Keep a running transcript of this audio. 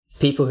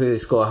People who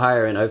score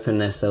higher in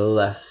openness are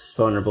less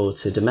vulnerable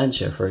to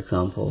dementia, for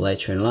example,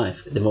 later in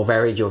life. The more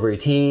varied your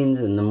routines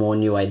and the more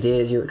new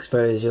ideas you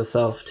expose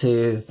yourself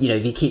to,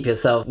 if you keep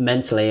yourself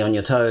mentally on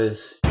your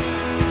toes.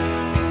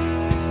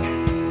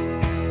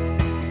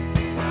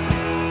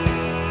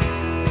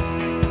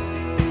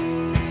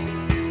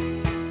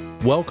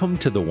 Welcome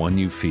to The One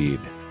You Feed.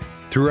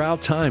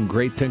 Throughout time,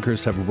 great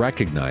thinkers have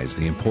recognized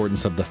the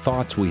importance of the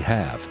thoughts we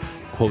have.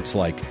 Quotes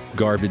like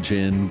garbage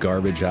in,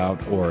 garbage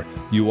out, or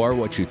you are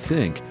what you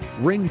think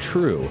ring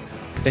true.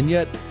 And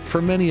yet,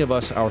 for many of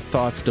us, our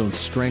thoughts don't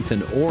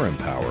strengthen or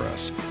empower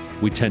us.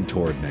 We tend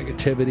toward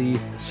negativity,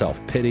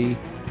 self-pity,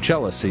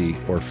 jealousy,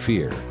 or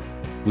fear.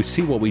 We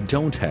see what we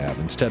don't have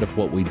instead of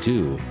what we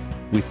do.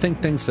 We think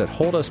things that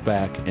hold us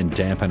back and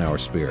dampen our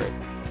spirit.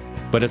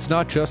 But it's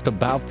not just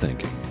about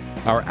thinking.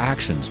 Our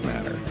actions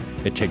matter.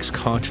 It takes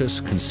conscious,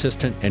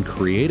 consistent, and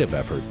creative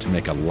effort to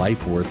make a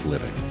life worth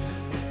living.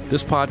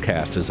 This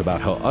podcast is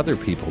about how other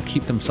people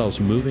keep themselves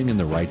moving in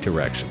the right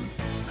direction,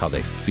 how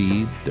they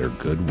feed their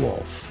good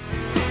wolf.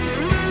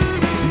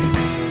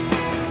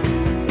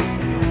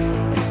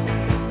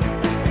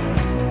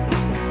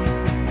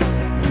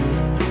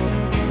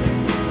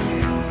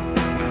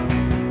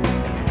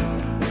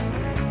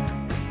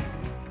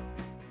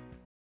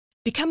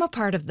 Become a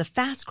part of the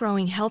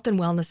fast-growing health and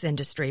wellness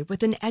industry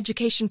with an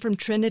education from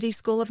Trinity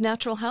School of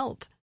Natural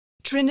Health.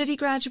 Trinity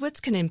graduates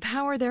can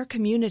empower their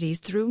communities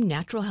through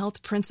natural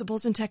health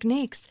principles and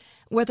techniques,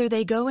 whether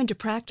they go into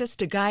practice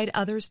to guide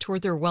others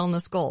toward their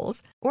wellness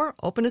goals or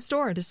open a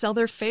store to sell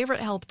their favorite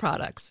health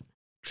products.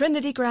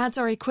 Trinity grads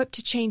are equipped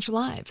to change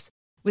lives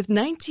with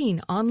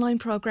 19 online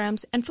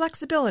programs and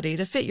flexibility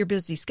to fit your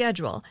busy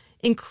schedule,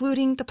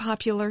 including the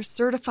popular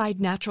Certified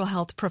Natural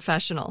Health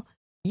Professional.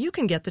 You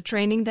can get the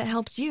training that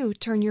helps you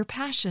turn your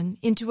passion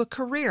into a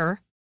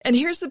career. And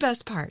here's the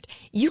best part.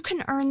 You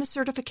can earn the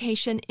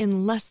certification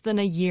in less than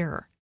a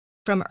year.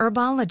 From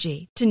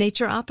herbology to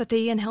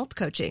naturopathy and health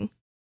coaching,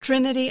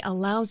 Trinity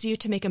allows you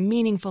to make a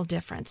meaningful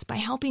difference by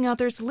helping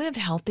others live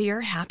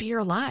healthier,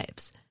 happier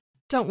lives.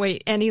 Don't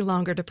wait any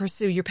longer to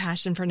pursue your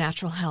passion for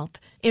natural health.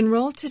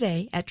 Enroll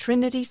today at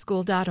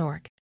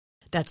trinityschool.org.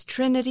 That's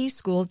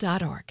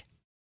trinityschool.org.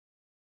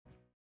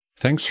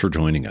 Thanks for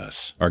joining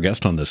us. Our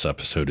guest on this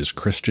episode is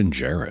Christian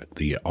Jarrett,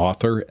 the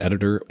author,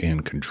 editor,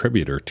 and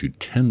contributor to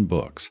 10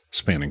 books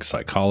spanning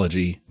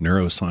psychology,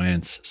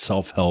 neuroscience,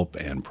 self-help,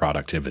 and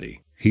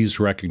productivity.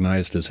 He's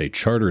recognized as a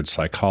chartered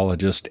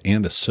psychologist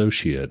and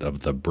associate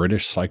of the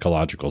British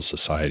Psychological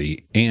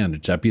Society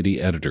and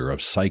deputy editor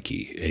of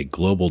Psyche, a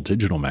global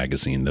digital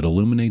magazine that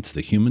illuminates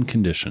the human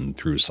condition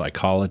through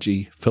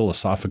psychology,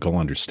 philosophical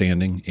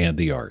understanding, and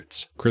the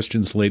arts.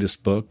 Christian's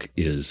latest book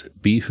is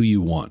Be Who You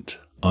Want: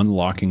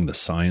 Unlocking the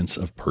Science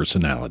of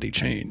Personality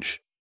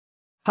Change.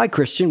 Hi,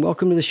 Christian.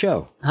 Welcome to the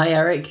show. Hi,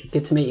 Eric.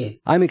 Good to meet you.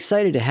 I'm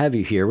excited to have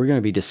you here. We're going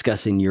to be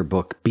discussing your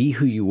book, Be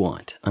Who You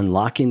Want: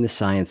 Unlocking the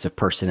Science of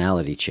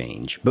Personality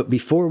Change. But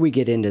before we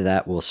get into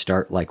that, we'll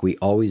start like we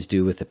always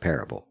do with the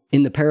parable.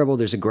 In the parable,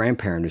 there's a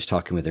grandparent who's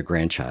talking with their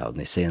grandchild, and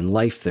they say, in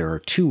life, there are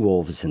two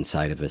wolves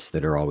inside of us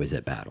that are always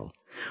at battle.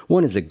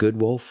 One is a good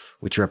wolf,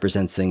 which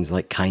represents things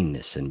like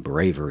kindness and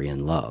bravery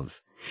and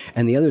love.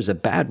 And the other is a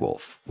bad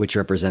wolf, which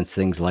represents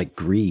things like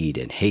greed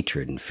and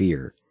hatred and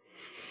fear.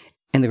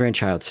 And the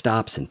grandchild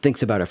stops and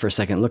thinks about it for a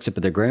second, looks up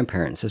at their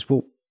grandparent and says,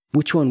 well,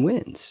 which one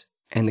wins?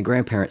 And the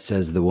grandparent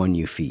says, the one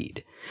you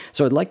feed.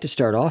 So I'd like to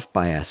start off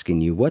by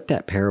asking you what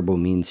that parable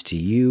means to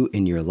you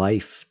in your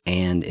life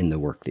and in the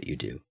work that you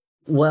do.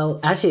 Well,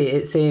 actually,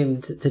 it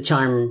seemed to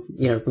chime,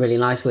 really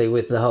nicely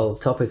with the whole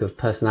topic of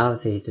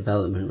personality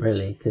development,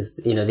 really, because,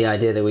 the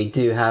idea that we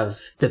do have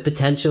the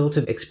potential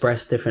to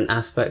express different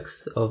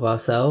aspects of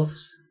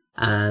ourselves,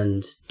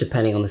 and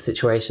depending on the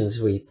situations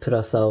we put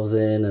ourselves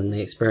in and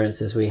the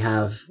experiences we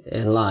have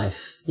in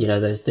life,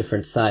 those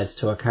different sides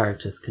to our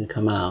characters can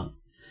come out.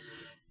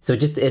 So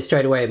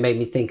straight away, it made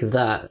me think of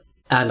that.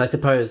 And I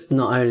suppose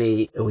not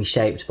only are we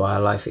shaped by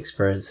our life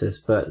experiences,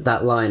 but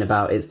that line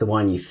about it's the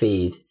one you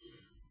feed,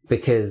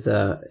 because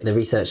the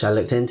research I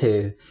looked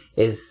into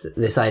is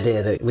this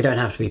idea that we don't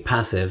have to be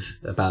passive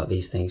about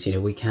these things.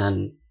 We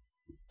can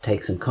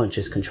take some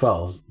conscious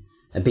control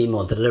and be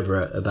more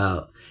deliberate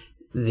about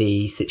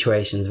the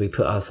situations we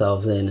put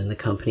ourselves in and the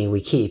company we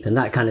keep and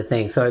that kind of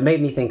thing. So it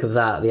made me think of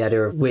that, the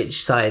idea of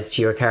which sides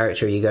to your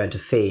character are you going to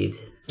feed.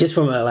 Just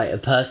from a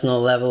personal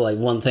level,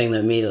 one thing that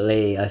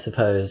immediately, I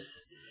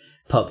suppose,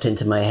 popped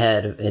into my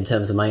head in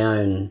terms of my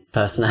own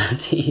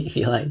personality, if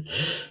you like,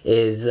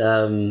 is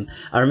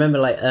I remember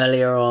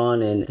earlier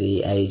on in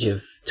the age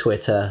of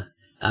Twitter,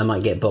 I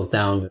might get bogged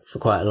down for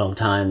quite a long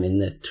time in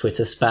the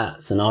Twitter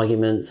spats and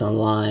arguments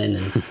online.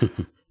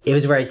 And it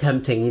was very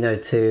tempting,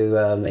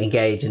 to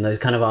engage in those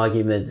kind of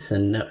arguments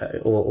and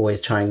always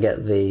try and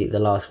get the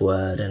last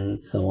word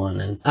and so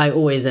on. And I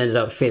always ended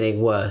up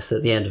feeling worse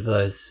at the end of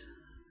those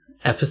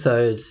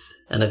episodes,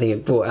 and I think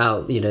it brought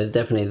out,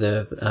 definitely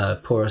the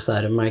poorer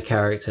side of my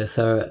character.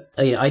 So,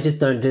 I just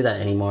don't do that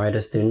anymore. I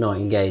just do not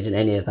engage in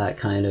any of that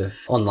kind of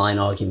online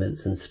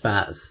arguments and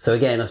spats. So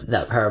again,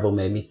 that parable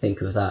made me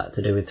think of that,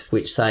 to do with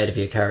which side of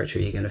your character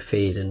you're going to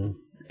feed and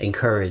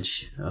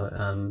encourage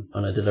on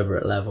a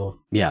deliberate level.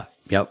 Yeah.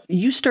 Yep.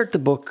 You start the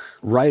book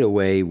right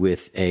away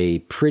with a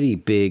pretty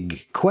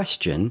big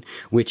question,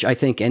 which I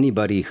think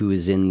anybody who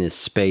is in this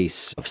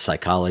space of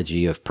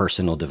psychology, of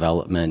personal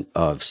development,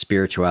 of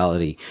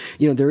spirituality,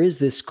 there is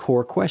this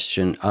core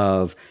question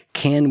of,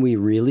 can we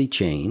really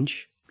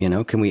change?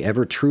 Can we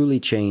ever truly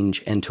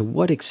change? And to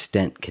what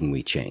extent can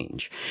we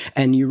change?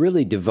 And you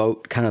really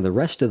devote kind of the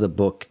rest of the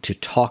book to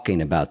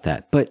talking about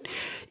that. But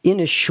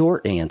in a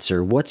short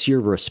answer, what's your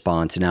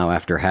response now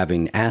after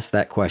having asked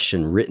that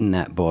question, written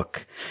that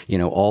book,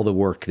 all the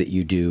work that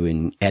you do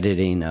in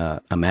editing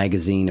a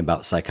magazine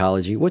about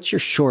psychology? What's your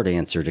short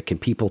answer to, can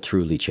people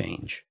truly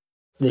change?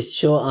 The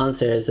short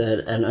answer is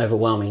an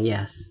overwhelming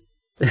yes.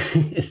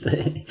 It's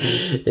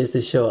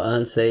the short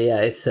answer.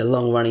 Yeah, it's a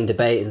long-running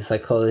debate in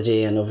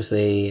psychology, and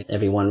obviously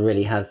everyone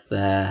really has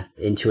their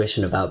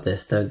intuition about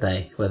this, don't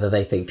they? Whether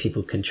they think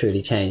people can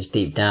truly change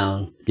deep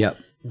down. Yep.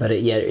 But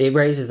it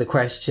raises the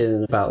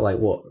question about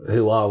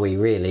who are we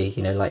really?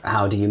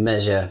 How do you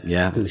measure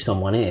who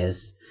someone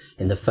is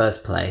in the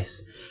first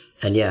place?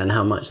 And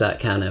how much that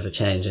can ever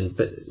change.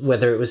 But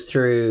whether it was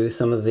through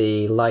some of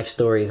the life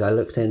stories I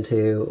looked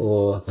into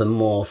or the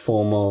more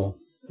formal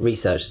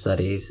research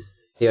studies,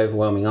 the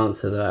overwhelming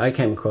answer that I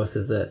came across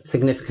is that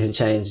significant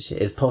change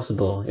is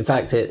possible. In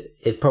fact, it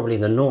is probably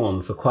the norm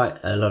for quite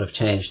a lot of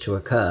change to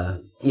occur.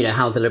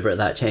 How deliberate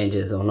that change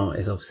is or not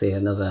is obviously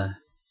another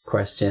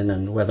question,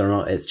 and whether or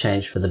not it's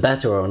changed for the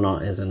better or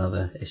not is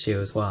another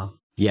issue as well.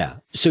 Yeah.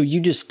 So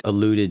you just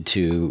alluded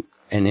to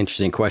an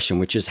interesting question,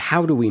 which is,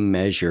 how do we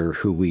measure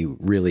who we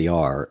really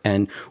are?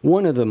 And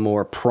one of the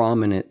more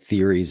prominent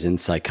theories in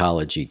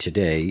psychology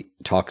today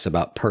talks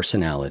about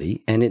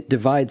personality, and it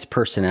divides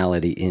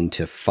personality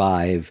into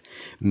 5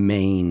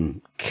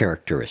 main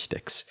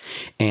characteristics.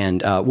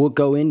 And we'll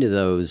go into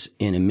those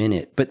in a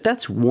minute, but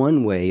that's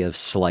one way of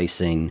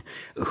slicing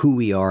who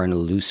we are in a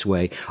loose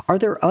way. Are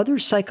there other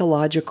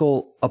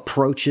psychological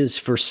approaches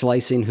for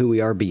slicing who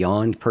we are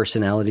beyond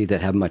personality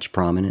that have much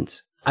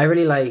prominence? I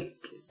really like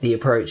the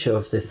approach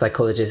of the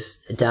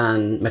psychologist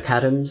Dan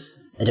McAdams.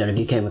 I don't know if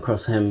you came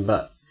across him,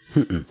 but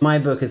my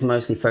book is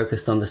mostly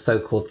focused on the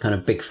so-called kind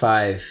of big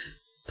 5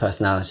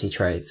 personality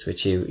traits,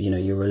 which you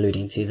were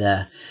alluding to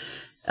there.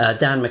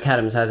 Dan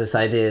McAdams has this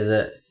idea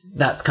that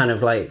that's kind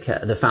of like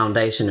the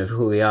foundation of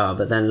who we are,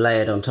 but then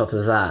layered on top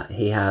of that,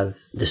 he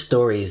has the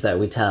stories that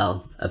we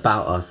tell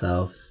about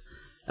ourselves,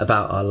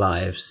 about our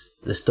lives,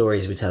 the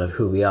stories we tell of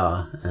who we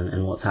are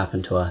and what's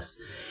happened to us.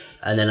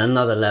 And then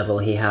another level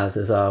he has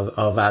is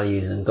our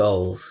values and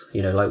goals,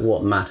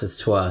 what matters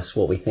to us,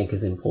 what we think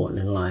is important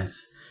in life.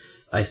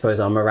 I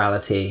suppose our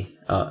morality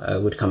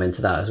would come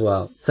into that as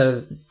well.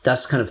 So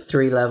that's kind of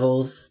 3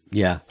 levels.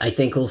 Yeah. I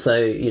think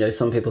also,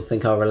 some people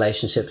think our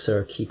relationships are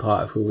a key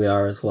part of who we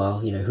are as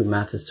well, who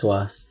matters to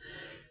us,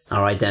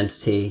 our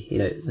identity,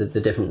 the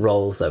different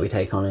roles that we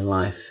take on in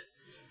life.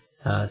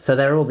 So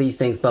there are all these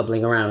things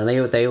bubbling around, and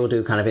they all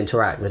do kind of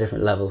interact. The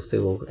different levels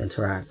do all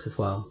interact as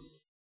well.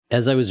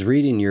 As I was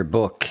reading your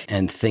book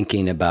and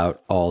thinking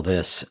about all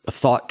this, a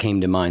thought came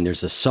to mind.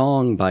 There's a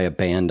song by a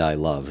band I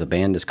love. The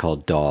band is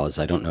called Dawes.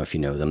 I don't know if you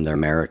know them. They're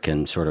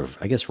American, sort of,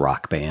 I guess,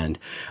 rock band.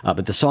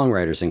 But the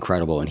songwriter's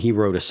incredible, and he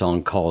wrote a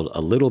song called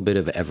A Little Bit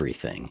of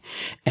Everything.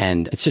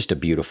 And it's just a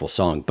beautiful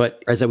song.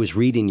 But as I was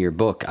reading your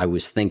book, I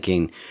was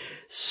thinking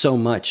so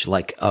much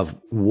of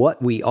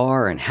what we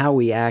are and how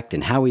we act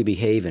and how we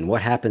behave and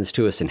what happens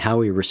to us and how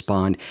we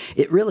respond.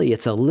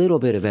 It's a little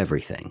bit of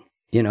everything.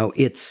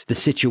 It's the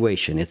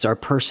situation, it's our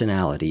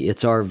personality,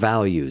 it's our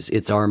values,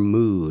 it's our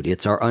mood,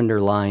 it's our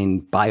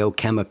underlying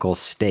biochemical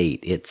state,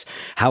 it's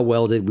how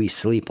well did we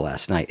sleep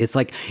last night.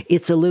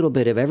 It's a little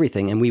bit of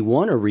everything, and we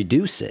want to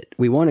reduce it.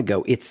 We want to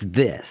go, it's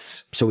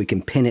this, so we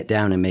can pin it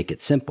down and make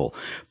it simple.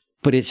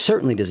 But it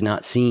certainly does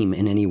not seem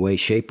in any way,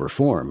 shape, or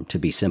form to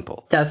be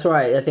simple. That's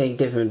right. I think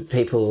different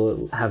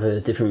people have a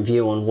different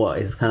view on what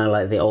is kind of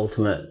like the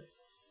ultimate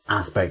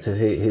aspect of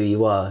who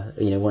you are,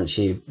 once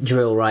you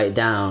drill right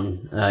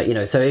down,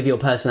 so if your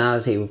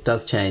personality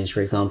does change, for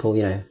example,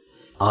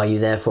 are you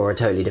therefore a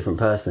totally different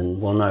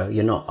person? Well, no,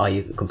 you're not. Are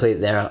you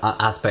completely? There are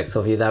aspects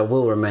of you that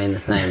will remain the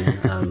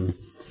same.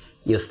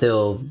 You're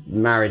still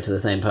married to the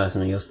same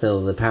person, or you're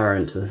still the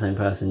parent to the same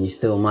person. You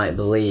still might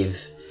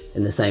believe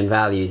in the same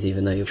values,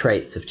 even though your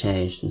traits have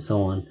changed and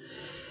so on.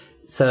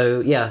 So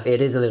yeah,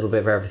 it is a little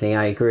bit of everything.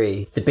 I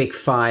agree. The Big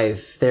 5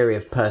 theory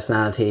of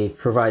personality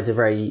provides a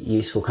very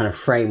useful kind of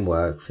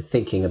framework for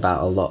thinking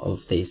about a lot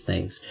of these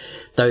things.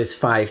 Those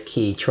 5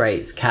 key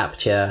traits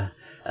capture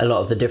a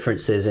lot of the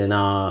differences in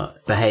our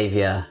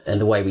behavior and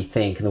the way we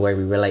think and the way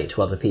we relate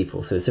to other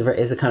people. So it's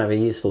a kind of a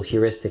useful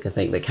heuristic, I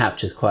think, that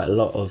captures quite a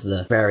lot of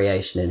the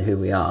variation in who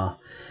we are.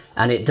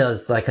 And it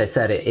does, like I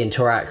said, it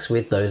interacts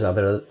with those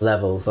other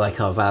levels,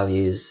 like our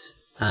values,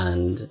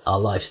 and our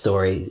life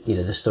story,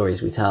 the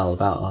stories we tell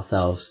about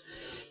ourselves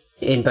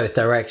in both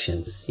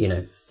directions.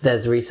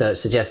 There's research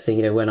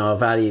suggesting, when our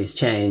values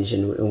change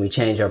and when we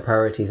change our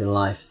priorities in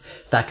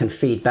life, that can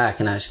feed back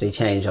and actually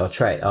change our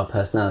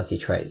personality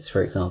traits,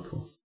 for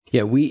example.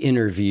 Yeah, we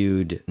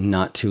interviewed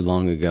not too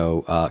long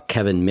ago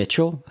Kevin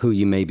Mitchell, who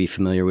you may be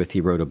familiar with.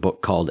 He wrote a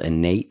book called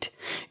Innate.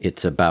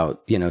 It's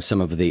about, some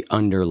of the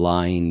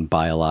underlying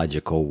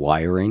biological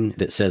wiring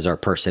that says our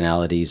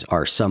personalities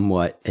are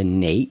somewhat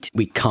innate.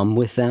 We come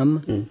with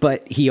them,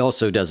 but he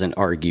also doesn't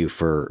argue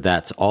for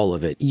that's all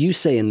of it. You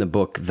say in the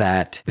book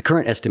that the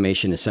current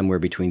estimation is somewhere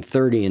between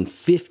 30 and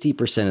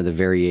 50% of the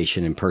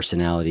variation in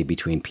personality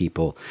between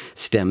people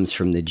stems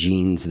from the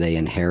genes they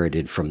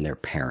inherited from their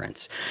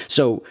parents.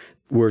 So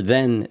we're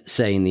then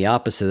saying the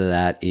opposite of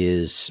that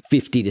is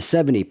 50 to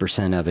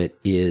 70% of it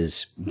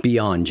is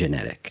beyond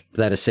genetic. Is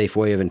that a safe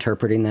way of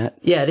interpreting that?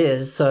 Yeah, it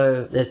is.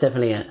 So there's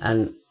definitely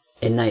an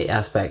innate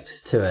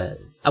aspect to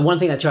it. And one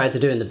thing I tried to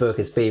do in the book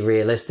is be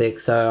realistic.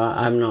 So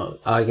I'm not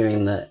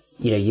arguing that,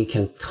 you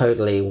can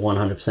totally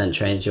 100%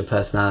 change your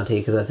personality,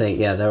 because I think,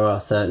 there are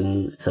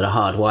certain sort of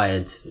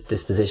hardwired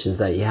dispositions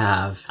that you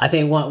have. I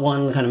think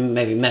one kind of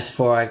maybe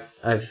metaphor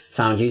I've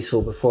found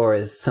useful before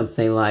is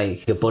something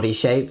like your body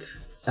shape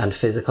and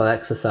physical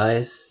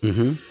exercise.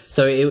 Mm-hmm.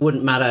 So it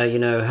wouldn't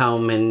matter, how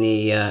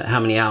many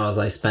hours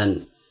I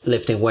spent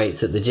lifting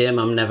weights at the gym.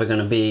 I'm never going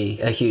to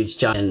be a huge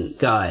giant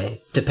guy.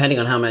 Depending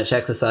on how much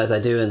exercise I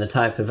do and the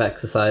type of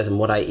exercise and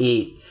what I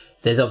eat,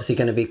 there's obviously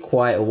going to be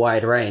quite a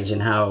wide range in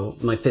how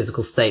my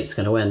physical state's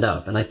going to end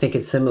up. And I think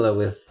it's similar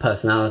with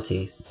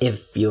personalities.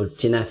 If your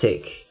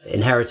genetic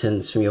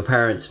inheritance from your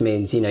parents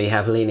means, you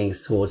have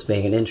leanings towards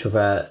being an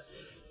introvert,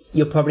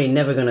 you're probably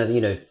never going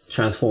to,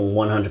 transform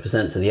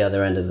 100% to the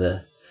other end of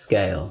the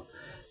scale.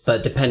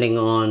 But depending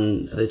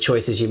on the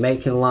choices you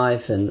make in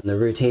life and the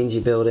routines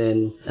you build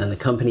in and the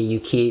company you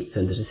keep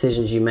and the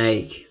decisions you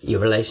make, your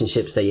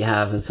relationships that you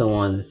have and so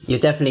on, you're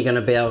definitely going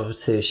to be able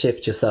to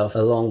shift yourself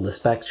along the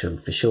spectrum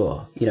for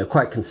sure,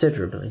 quite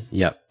considerably.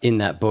 Yep. In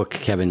that book,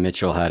 Kevin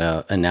Mitchell had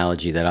an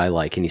analogy that I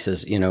like, and he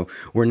says,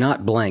 we're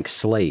not blank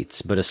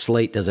slates, but a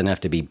slate doesn't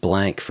have to be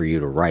blank for you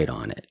to write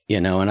on it,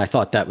 and I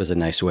thought that was a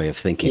nice way of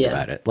thinking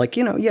about it. Like,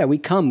 we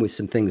come with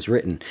some things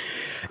written.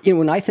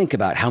 When I think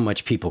about how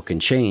much people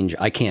can change,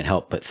 I can't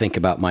help but think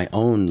about my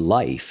own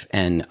life.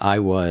 And I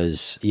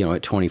was,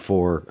 at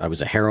 24, I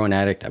was a heroin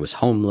addict. I was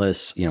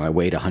homeless. I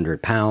weighed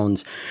 100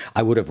 pounds.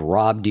 I would have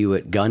robbed you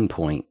at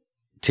gunpoint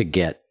to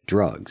get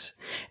drugs.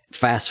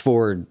 Fast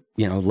forward,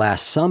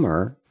 last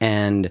summer,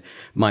 and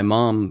my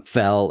mom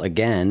fell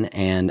again,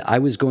 and I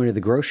was going to the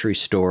grocery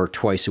store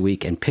twice a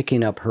week and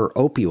picking up her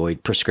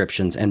opioid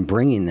prescriptions and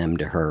bringing them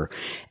to her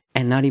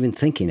and not even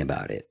thinking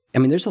about it. I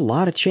mean, there's a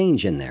lot of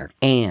change in there.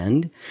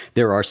 And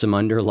there are some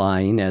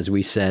underlying, as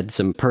we said,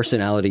 some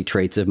personality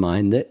traits of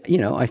mine that,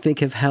 I think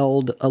have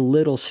held a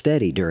little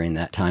steady during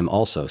that time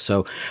also.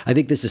 So I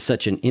think this is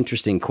such an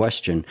interesting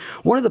question.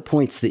 One of the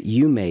points that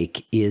you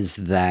make is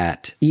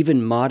that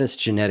even modest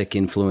genetic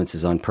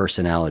influences on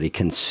personality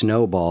can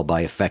snowball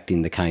by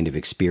affecting the kind of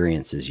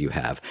experiences you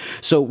have.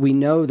 So we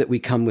know that we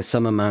come with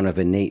some amount of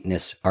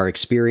innateness. Our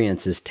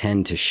experiences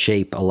tend to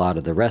shape a lot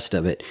of the rest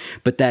of it.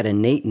 But that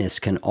innateness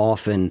can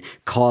often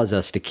cause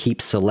us to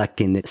keep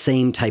selecting the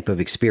same type of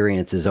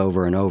experiences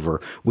over and over,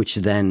 which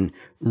then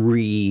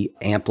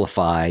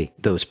re-amplify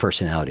those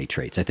personality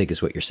traits, I think is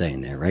what you're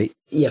saying there, right?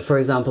 Yeah, for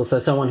example, so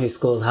someone who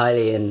scores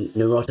highly in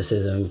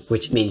neuroticism,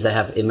 which means they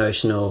have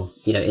emotional,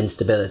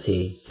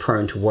 instability,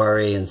 prone to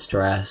worry and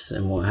stress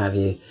and what have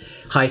you.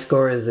 High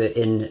scorers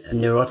in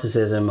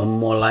neuroticism are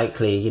more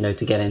likely,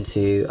 to get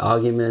into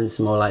arguments,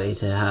 more likely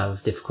to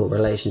have difficult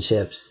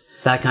relationships,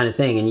 that kind of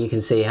thing. And you can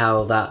see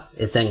how that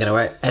is then going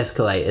to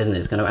escalate, isn't it?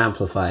 It's going to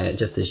amplify it,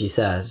 just as you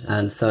said.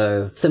 And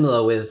so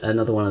similar with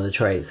another one of the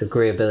traits,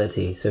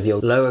 agreeability. So if you're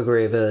low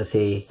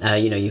agreeability,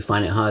 you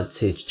find it hard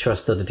to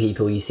trust other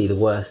people. You see the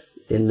worst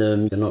in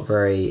them. You're not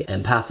very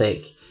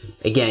empathic.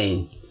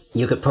 Again,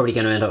 you're probably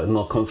going to end up with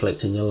more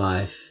conflict in your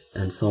life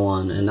and so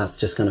on. And that's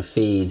just going to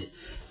feed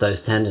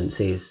those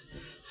tendencies.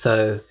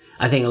 So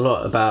I think a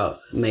lot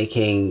about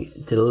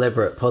making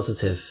deliberate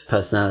positive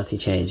personality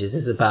changes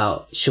is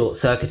about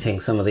short-circuiting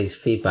some of these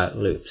feedback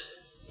loops,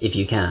 if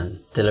you can,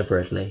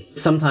 deliberately.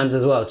 Sometimes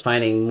as well,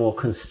 finding more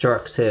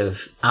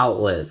constructive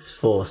outlets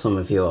for some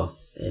of your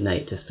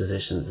innate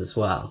dispositions as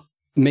well.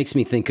 Makes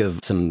me think of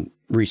some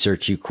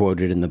research you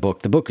quoted in the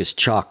book. The book is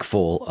chock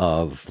full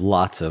of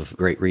lots of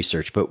great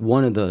research, but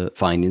one of the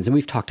findings, and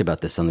we've talked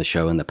about this on the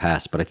show in the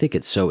past, but I think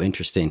it's so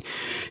interesting,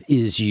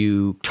 is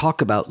you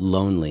talk about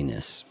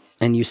loneliness.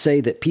 And you say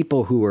that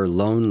people who are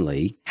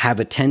lonely have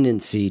a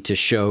tendency to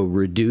show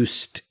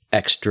reduced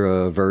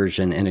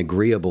extroversion and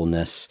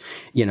agreeableness,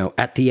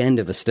 at the end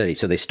of a study.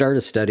 So they start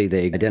a study,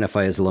 they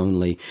identify as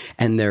lonely,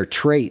 and their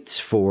traits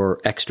for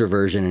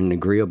extroversion and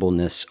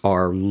agreeableness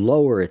are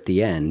lower at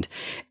the end.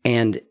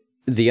 And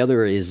The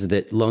other is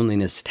that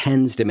loneliness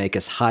tends to make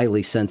us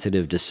highly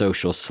sensitive to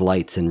social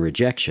slights and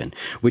rejection,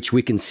 which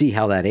we can see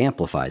how that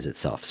amplifies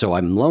itself. So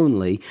I'm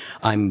lonely,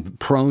 I'm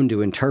prone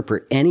to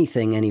interpret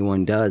anything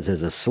anyone does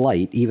as a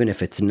slight, even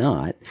if it's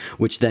not,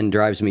 which then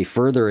drives me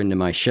further into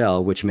my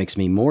shell, which makes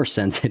me more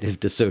sensitive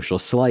to social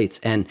slights.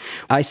 And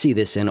I see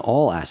this in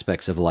all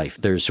aspects of life.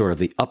 There's sort of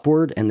the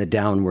upward and the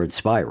downward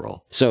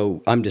spiral.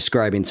 So I'm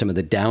describing some of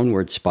the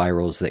downward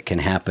spirals that can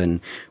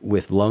happen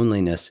with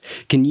loneliness.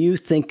 Can you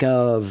think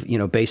of,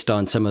 based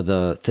on some of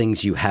the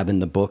things you have in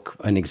the book,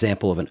 an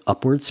example of an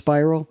upward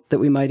spiral that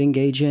we might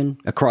engage in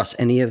across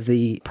any of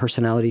the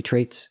personality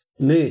traits?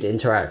 Mood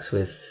interacts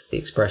with the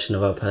expression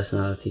of our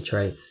personality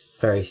traits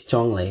very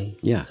strongly.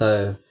 Yeah.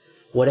 So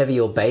whatever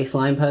your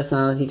baseline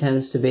personality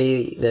tends to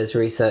be, there's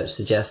research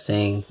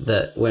suggesting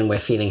that when we're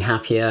feeling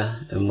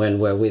happier and when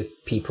we're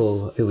with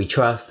people who we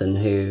trust and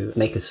who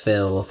make us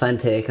feel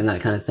authentic and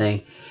that kind of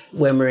thing,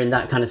 when we're in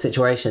that kind of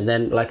situation,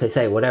 then, like I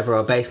say, whatever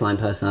our baseline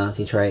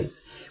personality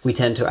traits, we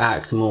tend to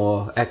act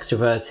more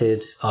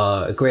extroverted,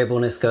 our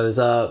agreeableness goes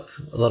up,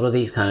 a lot of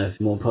these kind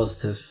of more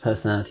positive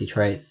personality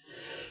traits.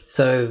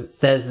 So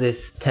there's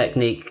this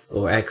technique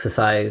or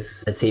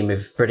exercise a team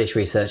of British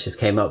researchers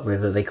came up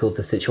with that they called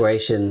the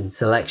situation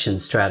selection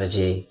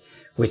strategy,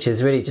 which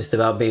is really just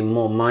about being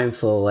more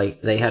mindful.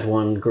 Like, they had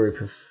one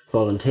group of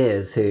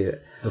volunteers who,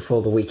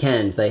 before the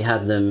weekend, they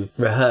had them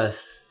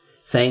rehearse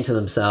saying to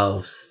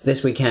themselves,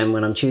 this weekend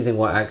when I'm choosing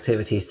what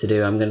activities to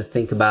do, I'm going to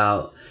think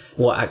about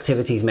what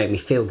activities make me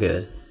feel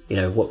good,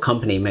 what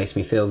company makes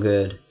me feel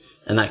good,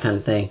 and that kind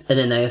of thing. And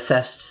then they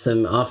assessed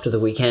them after the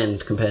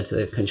weekend compared to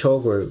the control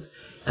group.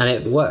 And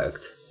it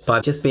worked by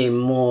just being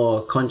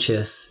more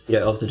conscious,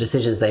 of the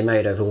decisions they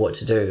made over what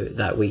to do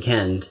that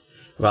weekend,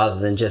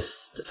 rather than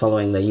just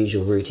following their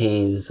usual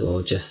routines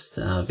or just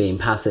being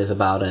passive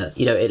about it.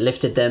 It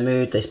lifted their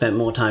mood. They spent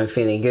more time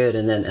feeling good,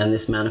 and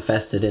this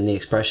manifested in the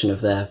expression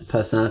of their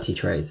personality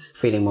traits,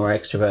 feeling more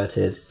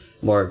extroverted,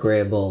 more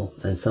agreeable,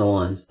 and so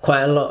on.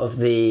 Quite a lot of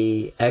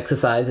the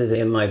exercises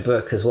in my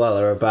book as well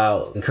are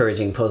about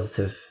encouraging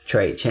positive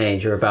trait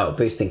change, or about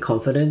boosting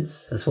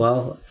confidence as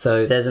well.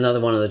 So there's another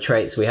one of the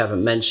traits we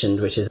haven't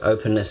mentioned, which is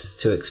openness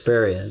to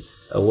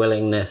experience, a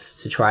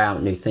willingness to try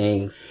out new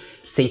things,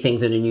 see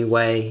things in a new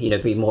way,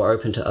 be more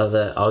open to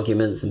other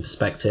arguments and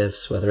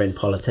perspectives, whether in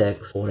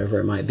politics or whatever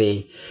it might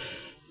be.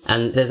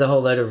 And there's a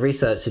whole load of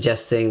research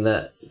suggesting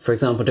that, for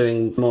example,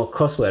 doing more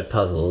crossword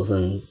puzzles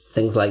and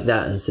things like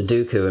that, and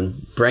Sudoku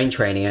and brain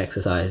training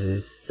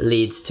exercises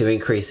leads to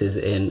increases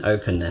in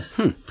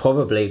openness.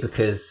 Probably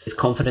because it's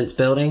confidence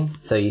building.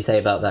 So you say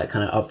about that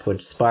kind of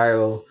upward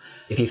spiral.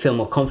 If you feel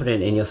more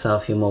confident in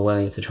yourself, you're more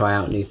willing to try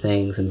out new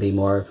things and be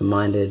more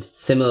open-minded.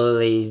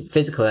 Similarly,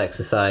 physical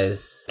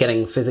exercise,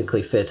 getting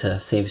physically fitter,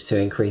 seems to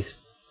increase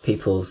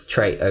people's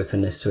trait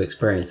openness to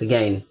experience.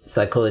 Again,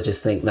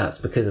 psychologists think that's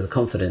because of the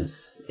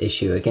confidence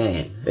issue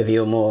again. If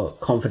you're more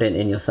confident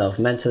in yourself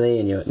mentally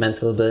and your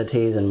mental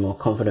abilities and more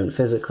confident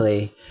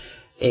physically,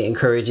 it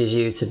encourages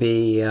you to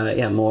be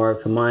more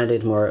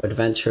open-minded, more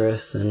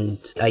adventurous, and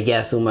I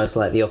guess almost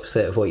like the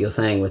opposite of what you're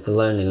saying with the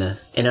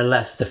loneliness, in a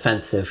less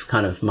defensive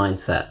kind of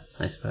mindset,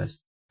 I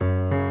suppose.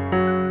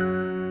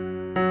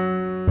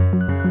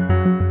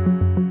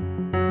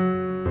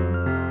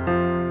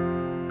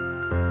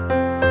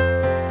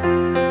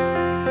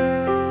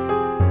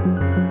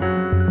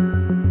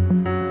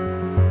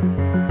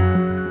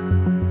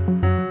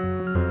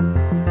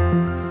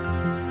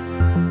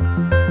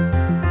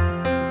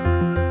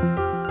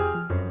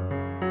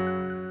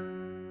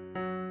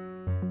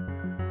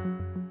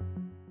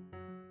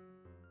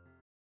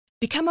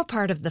 Become a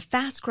part of the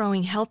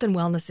fast-growing health and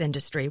wellness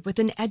industry with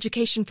an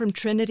education from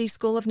Trinity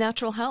School of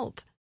Natural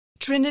Health.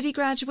 Trinity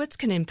graduates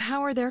can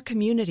empower their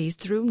communities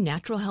through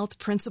natural health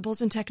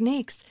principles and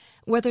techniques,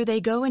 whether they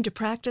go into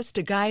practice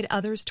to guide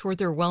others toward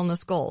their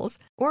wellness goals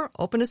or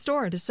open a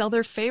store to sell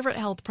their favorite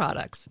health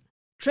products.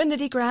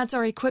 Trinity grads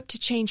are equipped to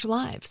change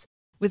lives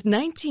with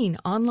 19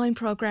 online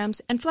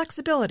programs and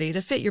flexibility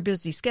to fit your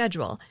busy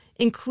schedule,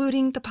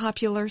 including the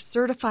popular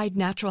Certified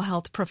Natural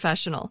Health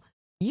Professional.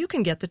 You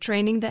can get the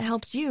training that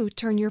helps you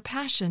turn your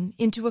passion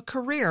into a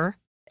career.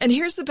 And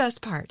here's the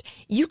best part.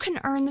 You can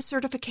earn the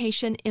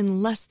certification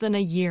in less than a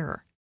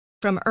year.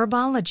 From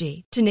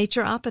herbology to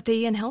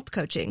naturopathy and health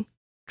coaching,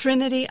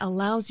 Trinity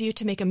allows you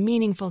to make a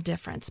meaningful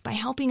difference by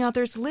helping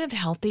others live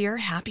healthier,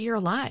 happier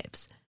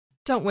lives.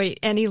 Don't wait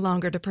any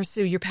longer to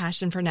pursue your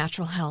passion for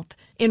natural health.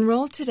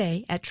 Enroll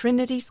today at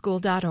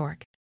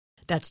trinityschool.org.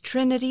 That's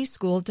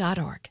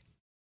trinityschool.org.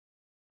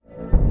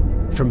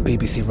 From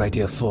BBC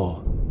Radio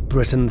 4,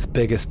 Britain's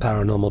biggest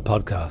paranormal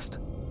podcast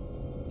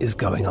is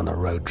going on a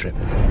road trip.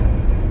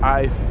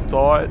 I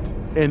thought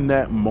in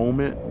that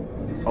moment,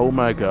 oh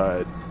my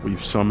God,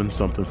 we've summoned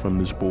something from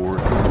this board.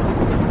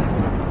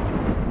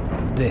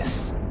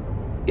 This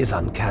is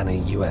Uncanny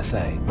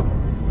USA.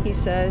 He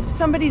says,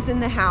 somebody's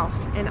in the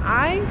house, and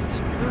I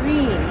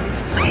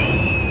screamed.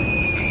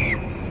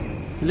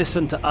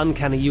 Listen to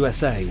Uncanny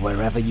USA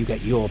wherever you get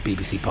your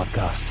BBC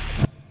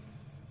podcasts,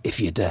 if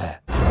you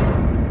dare.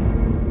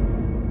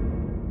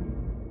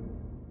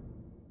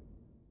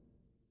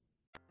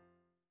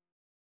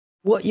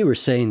 What you were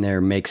saying there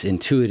makes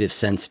intuitive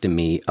sense to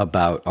me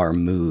about our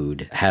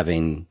mood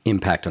having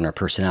impact on our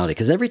personality.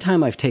 Because every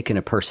time I've taken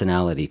a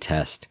personality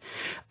test,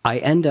 I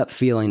end up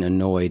feeling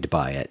annoyed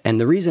by it. And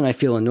the reason I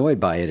feel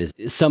annoyed by it is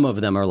some of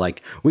them are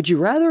like, would you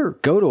rather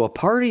go to a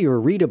party or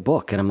read a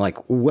book? And I'm like,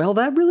 well,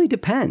 that really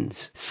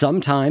depends.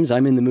 Sometimes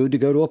I'm in the mood to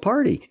go to a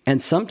party,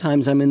 and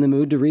sometimes I'm in the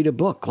mood to read a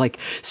book. Like,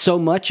 so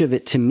much of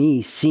it to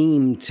me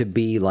seemed to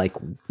be like,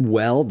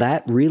 well,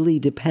 that really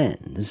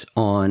depends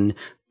on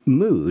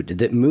mood.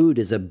 That mood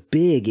is a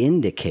big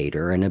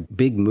indicator and a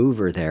big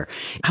mover there.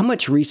 How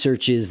much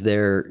research is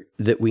there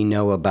that we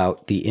know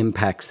about the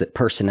impacts that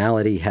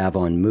personality have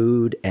on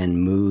mood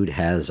and mood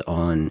has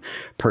on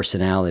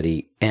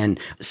personality? And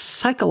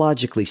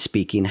psychologically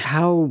speaking,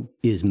 how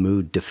is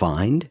mood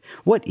defined?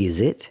 What is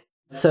it?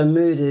 So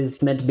mood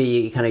is meant to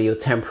be kind of your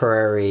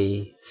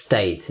temporary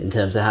state in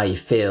terms of how you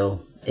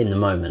feel in the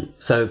moment.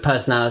 So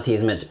personality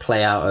is meant to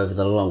play out over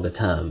the longer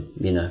term,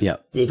 you know. Yeah.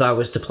 If I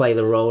was to play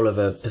the role of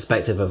a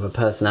perspective of a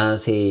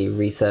personality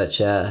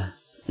researcher,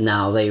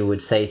 now they would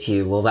say to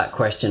you, well, that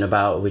question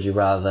about would you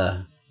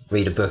rather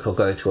read a book or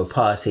go to a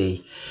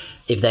party,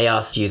 if they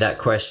asked you that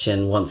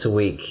question once a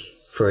week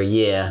for a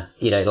year,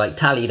 you know, like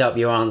tallied up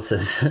your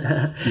answers.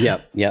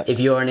 Yep. If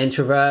you're an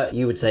introvert,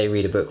 you would say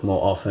read a book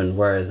more often,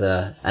 whereas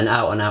an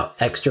out-and-out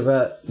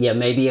extrovert, yeah,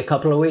 maybe a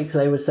couple of weeks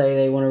they would say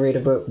they want to read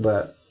a book,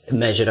 but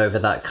measured over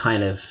that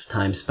kind of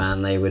time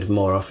span, they would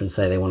more often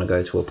say they want to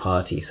go to a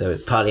party. So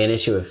it's partly an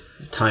issue of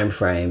time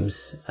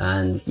frames.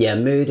 And yeah,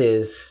 mood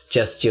is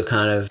just your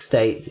kind of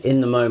state in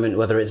the moment,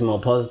 whether it's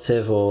more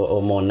positive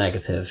or more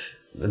negative.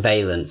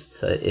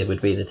 Valenced, it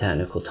would be the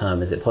technical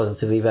term. Is it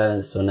positively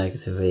valenced or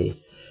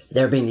negatively?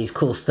 There have been these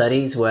cool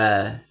studies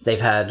where they've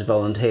had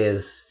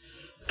volunteers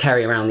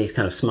carry around these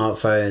kind of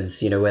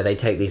smartphones, you know, where they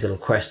take these little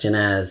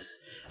questionnaires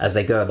as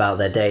they go about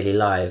their daily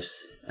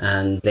lives.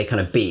 And they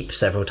kind of beep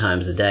several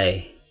times a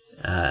day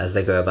as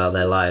they go about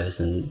their lives.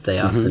 And they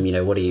ask them, you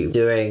know, what are you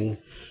doing?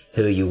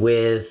 Who are you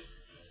with?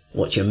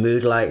 What's your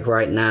mood like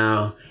right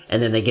now?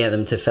 And then they get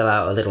them to fill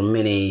out a little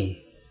mini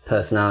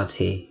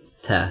personality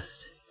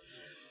test.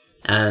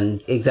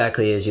 And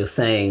exactly as you're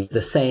saying,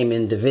 the same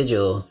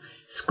individual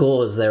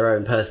scores their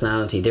own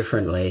personality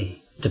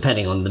differently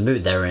depending on the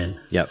mood they're in.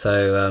 Yep.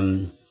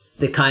 So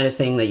the kind of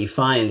thing that you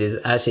find is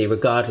actually,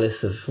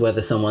 regardless of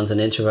whether someone's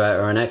an introvert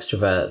or an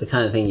extrovert, the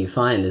kind of thing you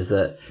find is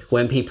that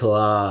when people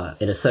are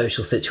in a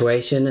social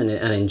situation and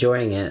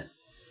enjoying it,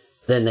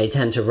 then they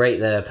tend to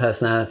rate their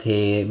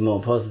personality more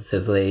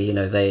positively. You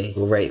know, they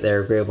will rate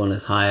their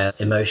agreeableness higher,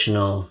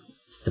 emotional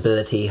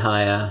stability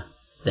higher,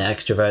 their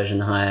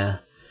extroversion higher.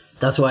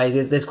 That's why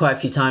there's quite a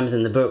few times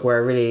in the book where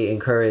I really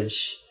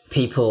encourage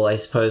people, I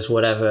suppose,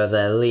 whatever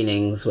their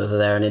leanings, whether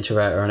they're an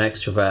introvert or an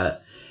extrovert,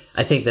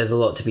 I think there's a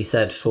lot to be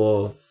said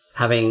for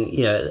having,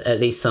 you know,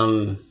 at least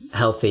some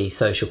healthy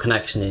social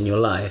connection in your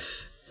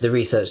life. The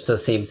research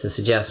does seem to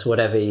suggest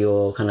whatever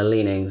your kind of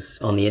leanings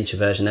on the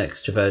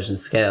introversion-extroversion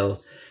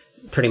scale,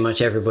 pretty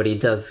much everybody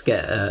does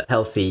get a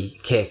healthy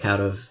kick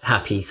out of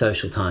happy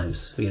social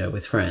times, you know,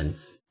 with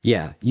friends.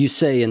 Yeah, you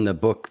say in the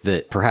book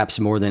that perhaps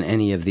more than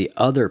any of the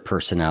other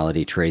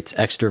personality traits,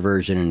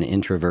 extroversion and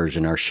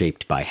introversion are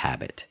shaped by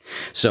habit.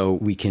 So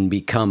we can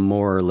become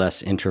more or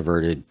less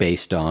introverted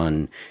based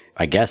on,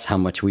 I guess, how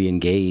much we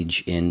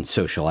engage in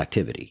social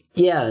activity.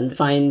 Yeah, and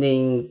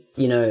finding,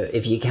 you know,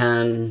 if you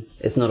can,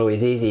 it's not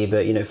always easy,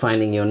 but, you know,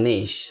 finding your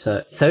niche.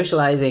 So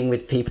socializing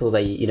with people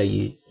that, you know,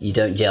 you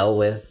don't gel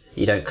with,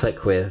 you don't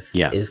click with,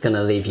 is going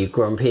to leave you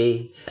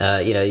grumpy.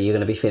 You know, you're going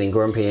to be feeling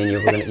grumpy and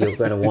you're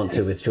going to want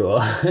to withdraw.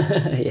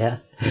 Yeah.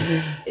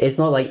 It's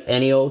not like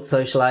any old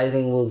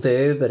socializing will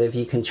do, but if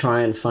you can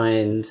try and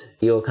find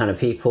your kind of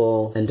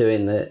people and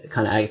doing the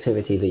kind of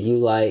activity that you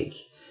like,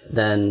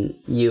 then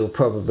you'll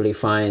probably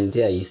find,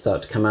 you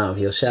start to come out of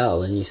your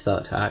shell and you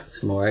start to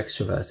act more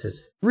extroverted.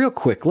 Real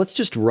quick, let's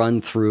just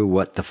run through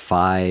what the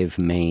 5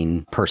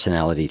 main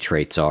personality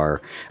traits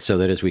are so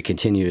that as we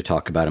continue to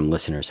talk about them,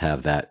 listeners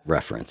have that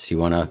reference. You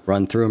want to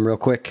run through them real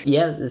quick?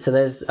 Yeah, so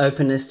there's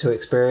openness to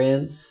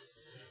experience,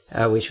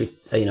 which we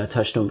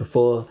touched on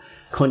before.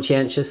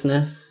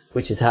 Conscientiousness,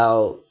 which is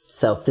how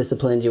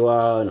self-disciplined you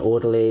are and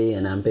orderly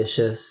and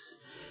ambitious.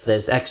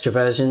 There's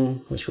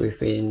extroversion, which we've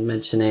been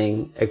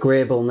mentioning.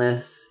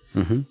 Agreeableness,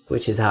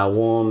 which is how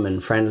warm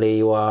and friendly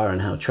you are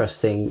and how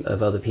trusting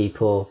of other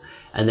people.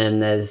 And then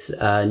there's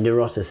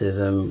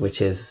neuroticism,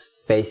 which is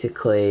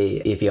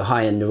basically, if you're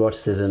high in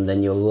neuroticism,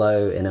 then you're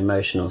low in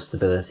emotional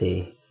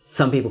stability.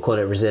 Some people call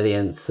it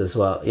resilience as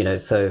well. You know,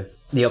 so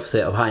the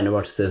opposite of high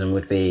neuroticism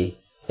would be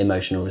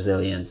emotional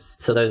resilience.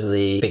 So those are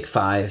the big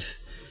 5.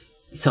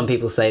 Some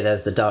people say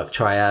there's the dark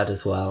triad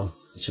as well,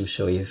 which I'm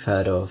sure you've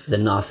heard of. The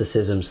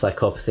narcissism,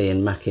 psychopathy,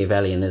 and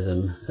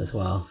Machiavellianism as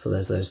well. So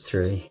there's those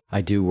 3.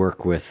 I do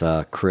work with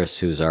Chris,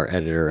 who's our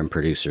editor and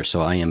producer,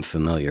 so I am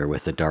familiar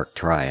with the dark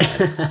triad.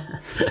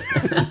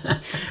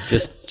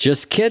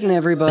 Just kidding,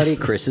 everybody.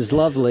 Chris is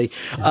lovely.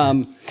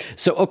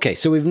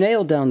 So we've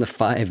nailed down the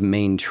 5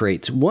 main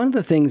traits. One of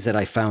the things that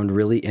I found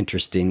really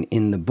interesting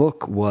in the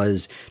book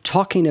was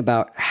talking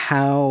about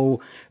how,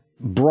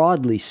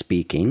 broadly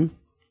speaking,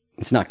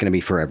 It's not going to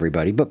be for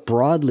everybody, but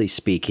broadly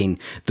speaking,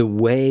 the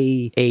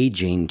way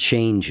aging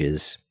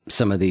changes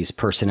some of these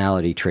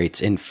personality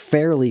traits in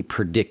fairly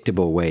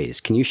predictable ways.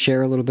 Can you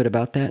share a little bit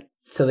about that?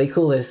 So they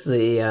call this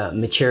the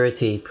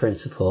maturity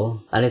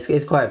principle, and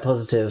it's quite a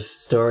positive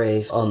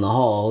story on the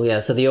whole. Yeah,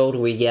 so the older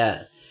we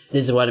get,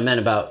 this is what I meant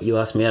about, you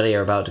asked me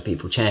earlier about do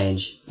people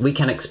change. We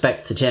can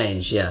expect to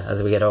change, yeah,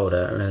 as we get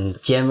older.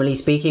 And generally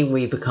speaking,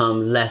 we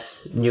become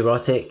less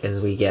neurotic as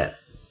we get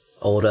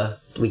older.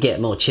 We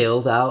get more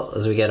chilled out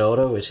as we get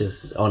older, which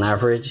is on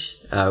average,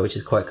 which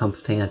is quite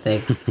comforting, I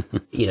think.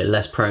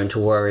 Less prone to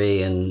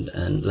worry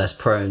and less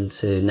prone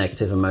to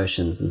negative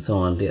emotions and so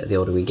on, the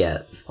older we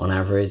get on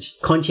average.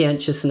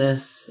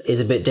 Conscientiousness is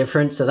a bit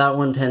different. So that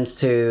one tends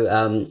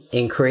to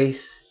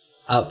increase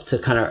up to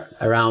kind of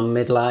around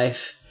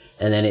midlife,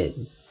 and then it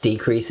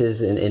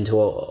decreases into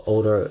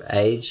older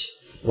age.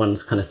 One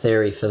kind of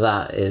theory for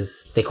that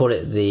is, they call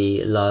it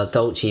the La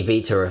Dolce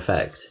Vita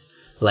effect.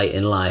 Later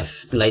in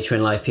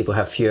life, people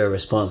have fewer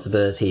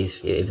responsibilities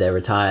if they're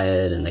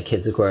retired and their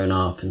kids are grown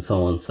up and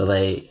so on. So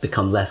they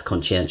become less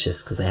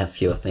conscientious because they have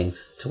fewer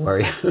things to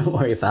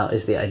worry about,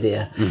 is the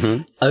idea.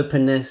 Mm-hmm.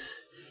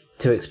 Openness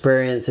to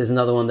experience is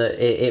another one that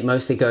it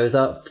mostly goes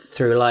up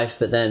through life,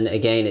 but then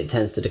again, it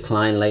tends to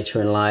decline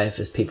later in life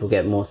as people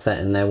get more set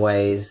in their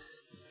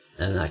ways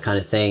and that kind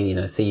of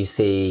thing. So you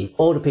see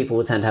older people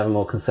will tend to have a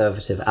more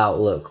conservative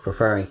outlook,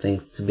 preferring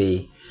things to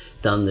be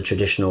done the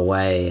traditional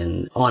way,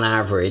 and on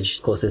average,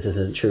 of course this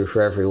isn't true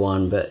for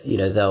everyone, but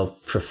they'll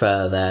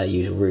prefer their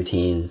usual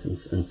routines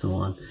and so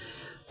on.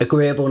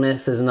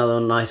 Agreeableness is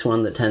another nice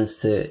one that tends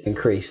to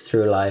increase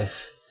through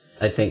life.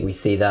 I think we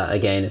see that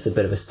again, it's a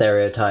bit of a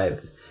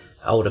stereotype.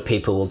 Older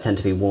people will tend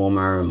to be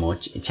warmer and more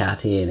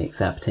chatty and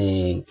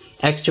accepting.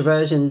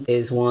 Extroversion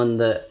is one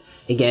that,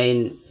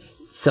 again,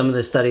 some of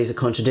the studies are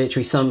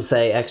contradictory. Some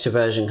say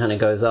extroversion kind of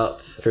goes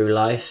up through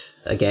life.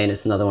 Again,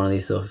 it's another one of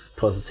these sort of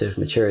positive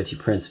maturity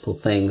principle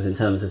things in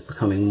terms of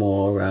becoming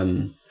more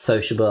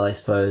sociable, I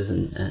suppose,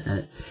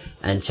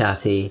 and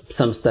chatty.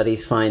 Some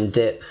studies find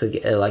dips,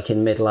 like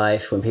in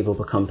midlife, when people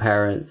become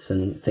parents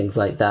and things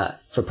like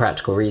that, for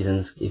practical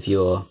reasons. If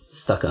you're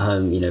stuck at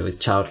home, with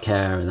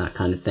childcare and that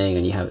kind of thing,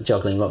 and you have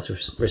juggling lots of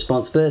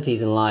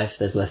responsibilities in life,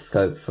 there's less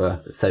scope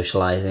for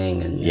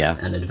socializing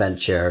and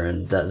adventure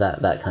and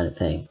that kind of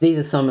thing. These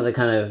are some of the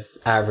kind of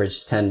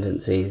average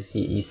tendencies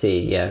you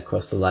see,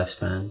 across the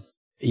lifespan.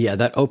 Yeah,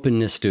 that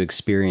openness to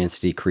experience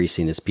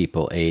decreasing as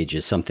people age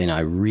is something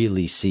I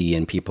really see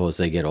in people as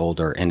they get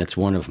older. And it's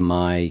one of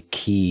my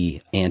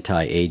key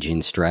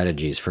anti-aging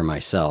strategies for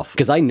myself.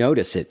 Because I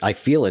notice it, I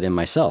feel it in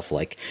myself,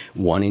 like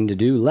wanting to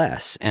do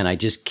less. And I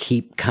just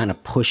keep kind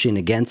of pushing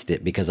against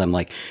it because I'm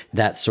like,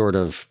 that sort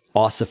of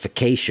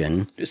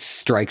ossification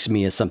strikes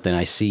me as something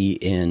I see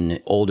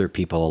in older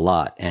people a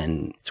lot,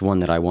 and it's one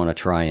that I want to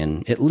try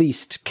and at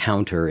least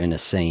counter in a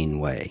sane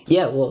way.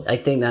 Yeah, well, I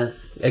think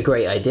that's a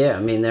great idea.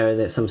 I mean, there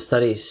are some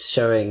studies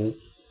showing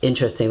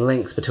interesting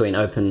links between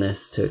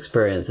openness to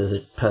experience as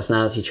a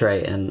personality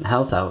trait and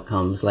health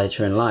outcomes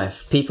later in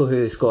life. People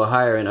who score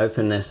higher in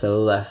openness are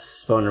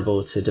less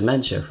vulnerable to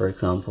dementia, for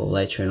example,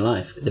 later in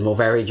life. The more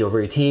varied your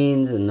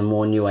routines and the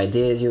more new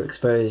ideas you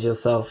expose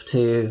yourself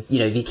to,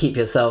 if you keep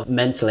yourself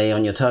mentally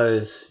on your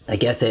toes, I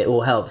guess it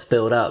all helps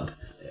build up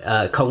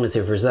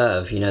cognitive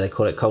reserve. They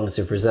call it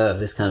cognitive reserve,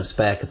 this kind of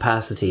spare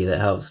capacity that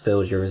helps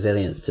build your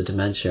resilience to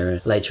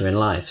dementia later in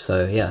life.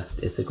 So yes,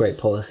 it's a great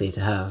policy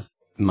to have.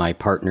 My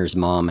partner's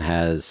mom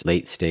has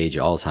late-stage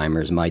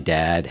Alzheimer's. My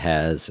dad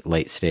has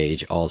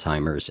late-stage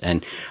Alzheimer's.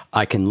 And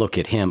I can look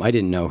at him. I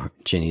didn't know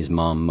Ginny's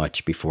mom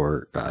much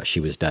before she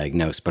was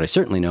diagnosed, but I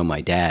certainly know my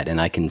dad, and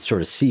I can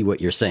sort of see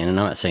what you're saying. And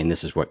I'm not saying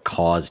this is what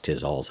caused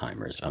his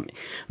Alzheimer's. I'm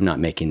not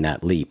making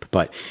that leap,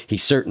 but he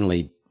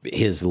certainly...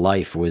 his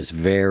life was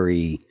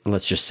very,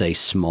 let's just say,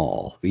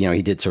 small.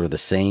 He did sort of the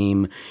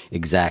same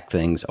exact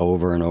things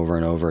over and over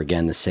and over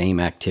again, the same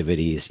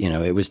activities.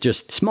 It was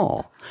just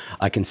small.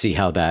 I can see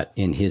how that,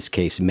 in his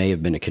case, may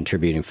have been a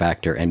contributing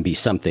factor and be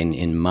something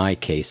in my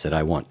case that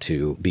I want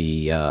to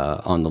be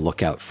on the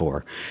lookout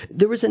for.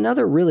 There was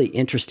another really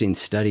interesting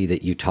study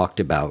that you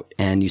talked about,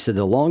 and you said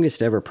the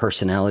longest ever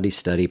personality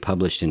study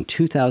published in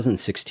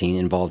 2016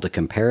 involved a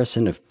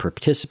comparison of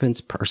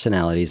participants'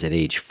 personalities at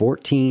age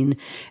 14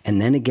 and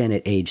then again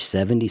at age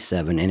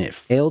 77, and it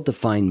failed to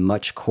find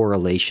much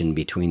correlation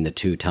between the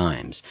two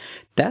times.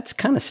 That's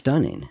kind of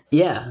stunning.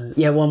 Yeah,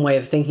 one way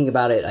of thinking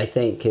about it, I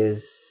think,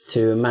 is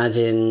to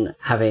imagine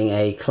having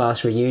a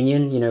class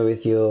reunion,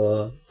 with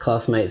your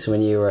classmates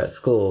when you were at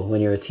school, when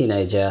you were a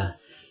teenager.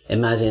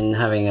 Imagine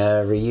having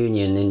a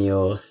reunion in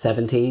your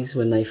 70s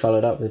when they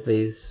followed up with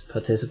these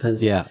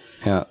participants. Yeah.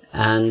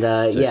 And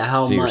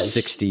how much... your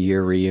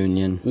 60-year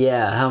reunion.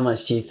 Yeah, how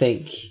much do you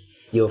think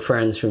your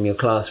friends from your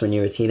class when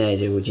you were a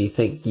teenager, would you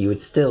think you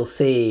would still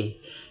see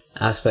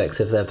aspects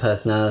of their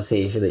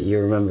personality that you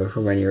remember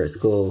from when you were at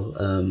school,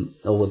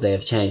 or would they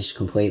have changed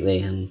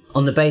completely? And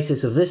on the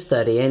basis of this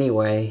study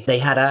anyway, they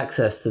had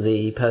access to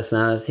the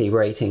personality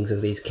ratings of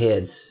these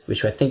kids,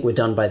 which I think were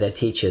done by their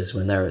teachers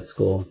when they were at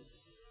school.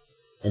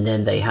 And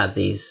then they had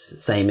these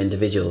same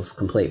individuals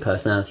complete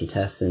personality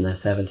tests in their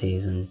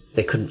 70s, and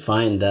they couldn't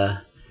find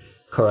a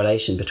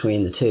correlation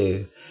between the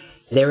two.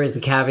 There is the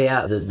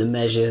caveat that the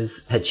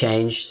measures had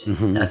changed.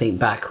 I think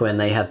back when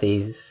they had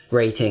these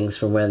ratings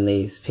from when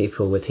these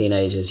people were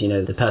teenagers, you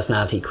know, the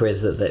personality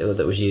quiz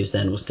that was used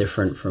then was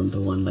different from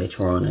the one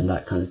later on and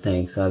that kind of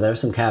thing. So there are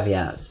some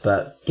caveats,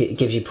 but it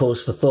gives you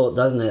pause for thought,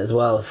 doesn't it, as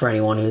well, for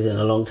anyone who's in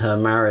a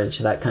long-term marriage,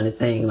 that kind of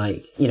thing.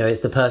 Like, you know, is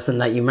the person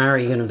that you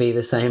marry going to be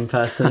the same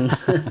person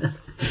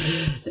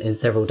in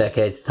several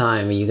decades'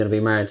 time? Are you going to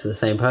be married to the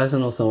same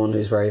person or someone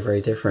who's very,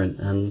 very different?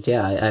 And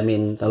yeah, I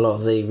mean, a lot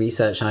of the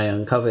research I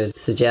uncovered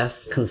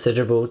suggests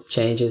considerable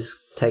changes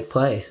take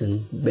place,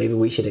 and maybe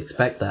we should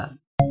expect that.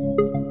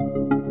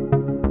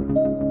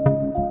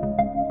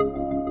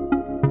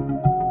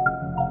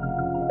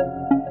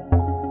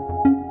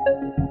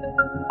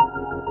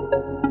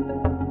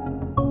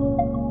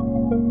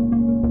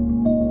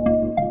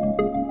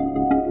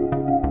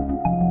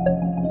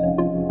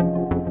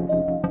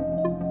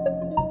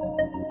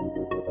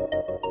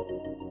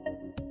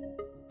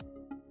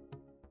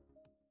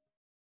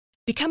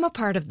 Become a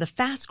part of the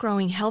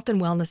fast-growing health and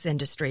wellness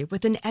industry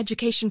with an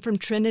education from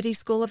Trinity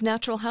School of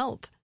Natural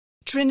Health.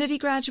 Trinity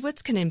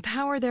graduates can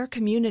empower their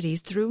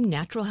communities through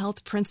natural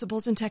health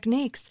principles and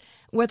techniques,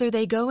 whether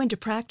they go into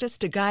practice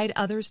to guide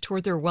others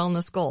toward their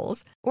wellness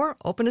goals or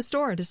open a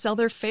store to sell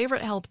their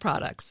favorite health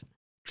products.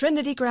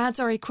 Trinity grads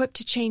are equipped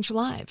to change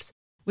lives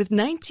with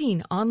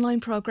 19 online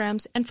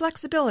programs and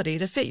flexibility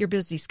to fit your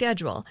busy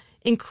schedule,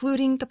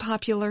 including the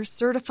popular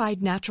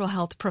Certified Natural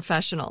Health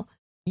Professional.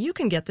 You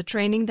can get the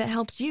training that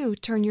helps you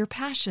turn your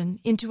passion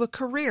into a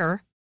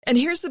career. And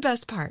here's the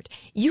best part.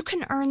 You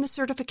can earn the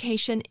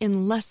certification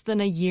in less than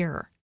a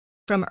year.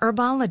 From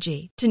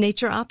herbology to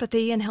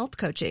naturopathy and health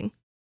coaching,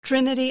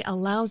 Trinity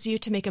allows you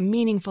to make a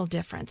meaningful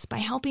difference by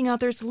helping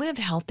others live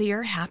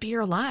healthier,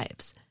 happier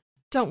lives.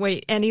 Don't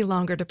wait any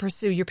longer to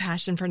pursue your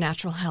passion for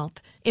natural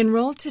health.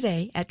 Enroll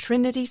today at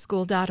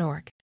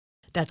trinityschool.org.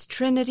 That's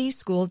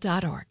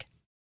trinityschool.org.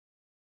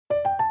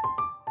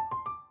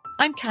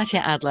 I'm Katya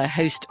Adler,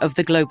 host of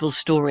The Global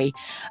Story.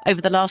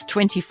 Over the last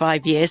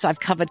 25 years, I've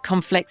covered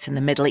conflicts in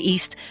the Middle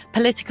East,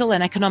 political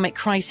and economic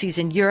crises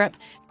in Europe,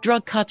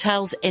 drug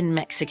cartels in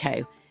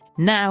Mexico.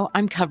 Now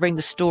I'm covering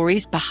the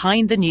stories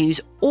behind the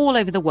news all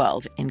over the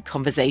world in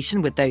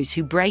conversation with those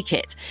who break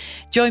it.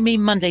 Join me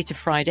Monday to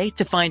Friday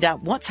to find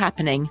out what's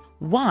happening,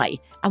 why,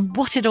 and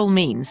what it all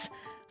means.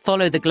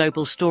 Follow The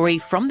Global Story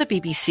from the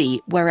BBC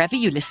wherever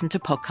you listen to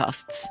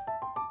podcasts.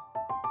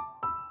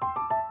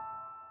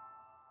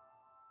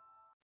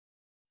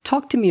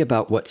 Talk to me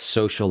about what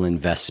social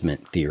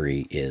investment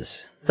theory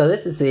is. So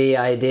this is the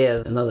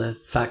idea, another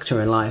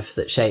factor in life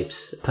that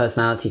shapes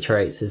personality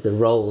traits is the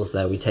roles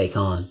that we take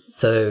on.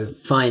 So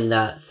find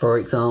that, for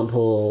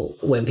example,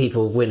 when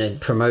people win a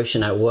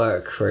promotion at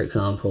work, for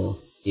example,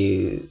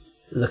 you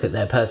look at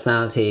their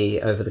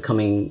personality over the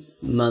coming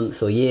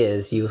months or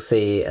years, you'll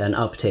see an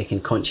uptick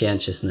in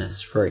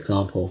conscientiousness, for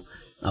example,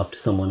 after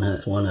someone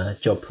has won a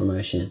job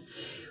promotion.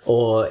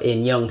 Or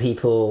in young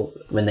people,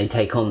 when they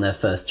take on their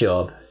first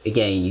job,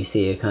 again, you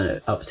see a kind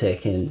of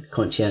uptick in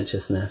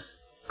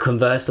conscientiousness.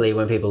 Conversely,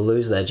 when people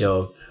lose their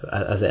job,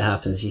 as it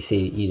happens, you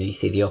see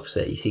the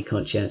opposite. You see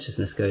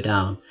conscientiousness go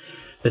down.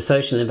 But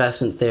social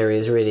investment theory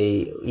is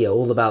really,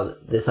 all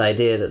about this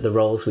idea that the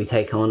roles we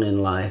take on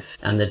in life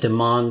and the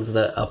demands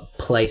that are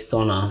placed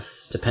on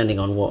us, depending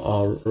on what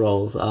our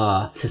roles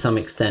are, to some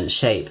extent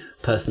shape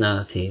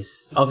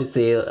personalities.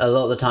 Obviously, a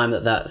lot of the time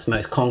that's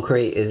most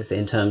concrete is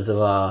in terms of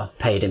our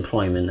paid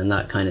employment and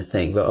that kind of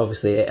thing. But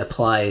obviously, it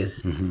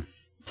applies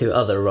to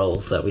other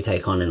roles that we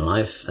take on in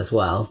life as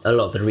well. A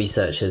lot of the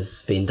research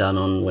has been done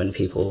on when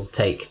people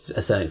take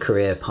a certain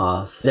career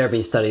path. There have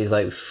been studies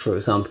like, for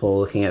example,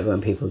 looking at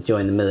when people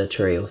join the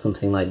military or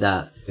something like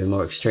that,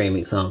 more extreme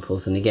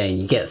examples. And again,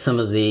 you get some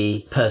of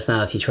the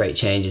personality trait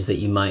changes that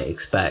you might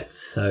expect.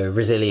 So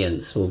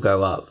resilience will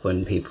go up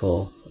when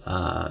people,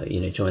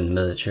 join the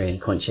military,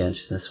 and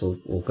conscientiousness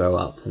will go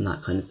up and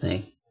that kind of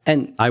thing.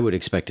 And I would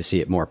expect to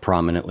see it more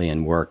prominently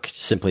in work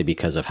simply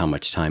because of how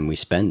much time we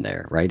spend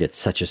there, right? It's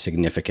such a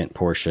significant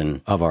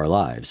portion of our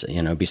lives.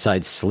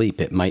 Besides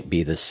sleep, it might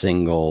be the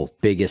single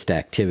biggest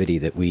activity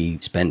that we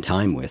spend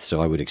time with.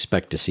 So I would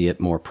expect to see it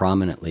more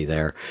prominently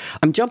there.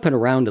 I'm jumping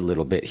around a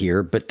little bit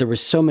here, but there were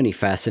so many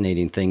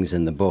fascinating things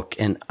in the book.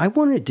 And I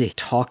wanted to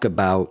talk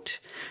about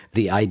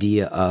the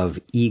idea of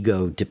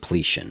ego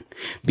depletion.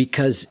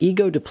 Because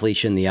ego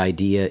depletion, the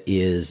idea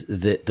is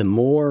that the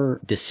more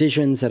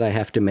decisions that I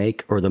have to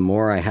make, or the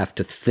more I have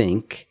to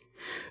think,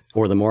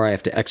 or the more I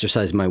have to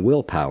exercise my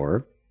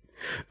willpower,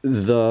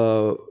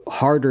 the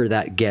harder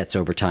that gets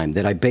over time,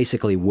 that I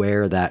basically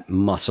wear that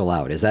muscle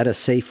out. Is that a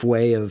safe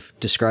way of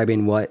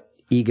describing what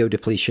ego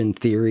depletion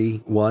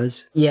theory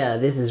was? Yeah,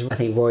 this is, I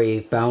think,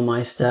 Roy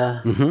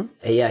Baumeister.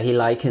 Yeah, he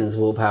likens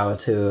willpower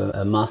to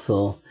a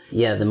muscle.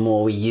 Yeah, the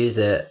more we use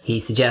it, he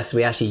suggests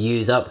we actually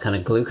use up kind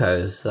of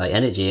glucose, like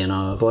energy in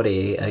our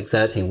body,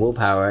 exerting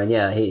willpower. And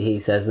yeah, he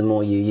says the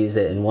more you use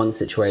it in one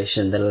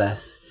situation, the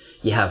less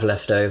you have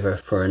left over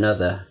for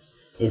another.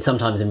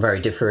 sometimes in very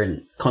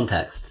different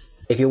contexts.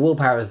 If your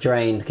willpower is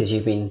drained because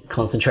you've been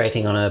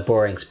concentrating on a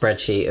boring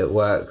spreadsheet at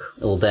work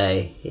all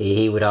day,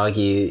 he would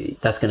argue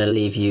that's going to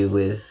leave you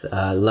with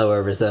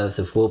lower reserves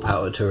of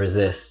willpower to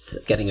resist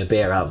getting a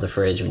beer out of the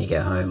fridge when you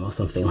get home or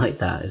something like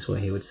that, is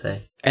what he would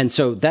say. And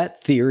so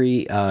that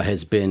theory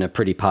has been a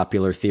pretty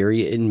popular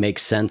theory. It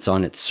makes sense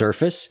on its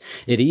surface.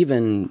 It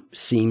even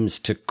seems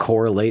to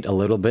correlate a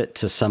little bit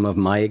to some of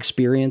my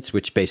experience,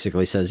 which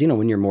basically says,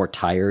 when you're more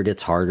tired,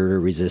 it's harder to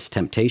resist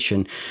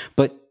temptation.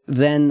 But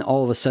then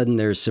all of a sudden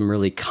there's some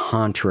really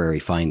contrary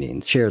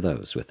findings. Share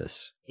those with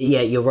us.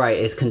 Yeah, you're right.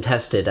 It's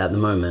contested at the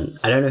moment.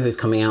 I don't know who's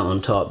coming out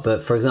on top,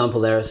 but for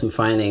example, there are some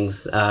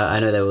findings. I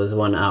know there was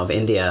one out of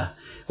India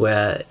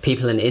where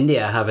people in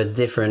India have a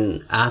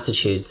different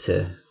attitude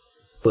to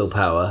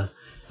willpower.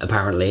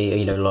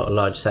 Apparently,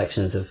 large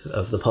sections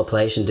of the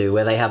population do,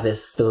 where they have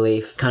this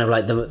belief, kind of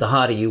like the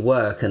harder you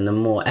work and the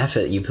more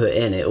effort you put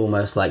in, it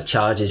almost like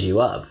charges you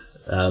up.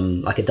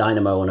 Like a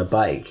dynamo on a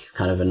bike,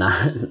 kind of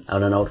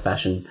on an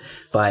old-fashioned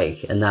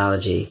bike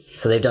analogy.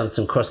 So they've done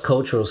some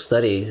cross-cultural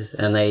studies,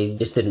 and they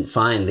just didn't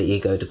find the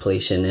ego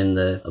depletion in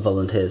the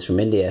volunteers from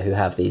India who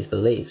have these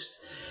beliefs.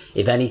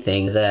 If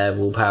anything, their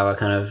willpower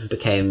kind of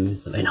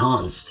became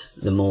enhanced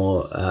the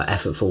more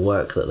effortful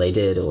work that they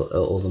did,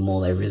 or the more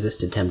they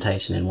resisted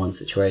temptation in one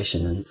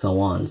situation, and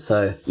so on.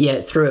 So yeah,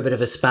 it threw a bit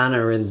of a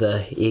spanner in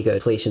the ego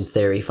depletion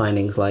theory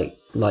findings like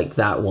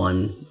that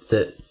one,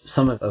 that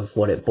some of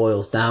what it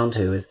boils down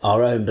to is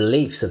our own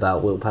beliefs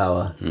about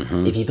willpower.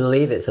 Mm-hmm. If you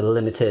believe it's a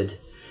limited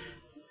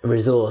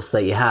resource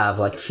that you have,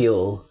 like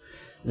fuel,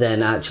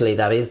 then actually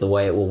that is the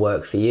way it will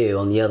work for you.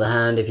 On the other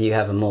hand, if you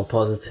have a more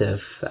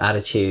positive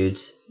attitude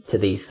to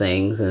these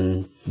things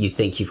and you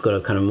think you've got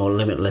a kind of more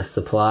limitless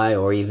supply,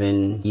 or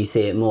even you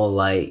see it more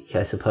like,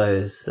 I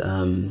suppose,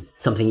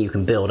 something you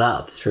can build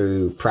up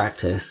through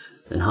practice,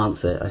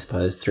 enhance it, I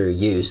suppose, through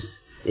use.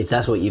 If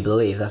that's what you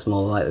believe, that's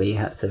more likely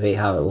to be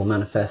how it will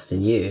manifest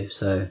in you.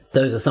 So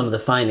those are some of the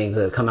findings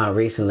that have come out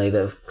recently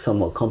that have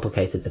somewhat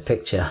complicated the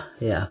picture.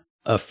 Yeah.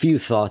 A few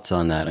thoughts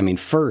on that. I mean,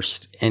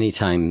 first,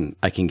 anytime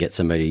I can get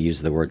somebody to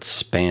use the word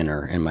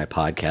spanner in my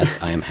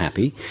podcast, I am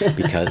happy,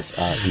 because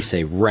we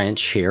say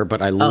wrench here,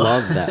 but I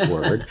love that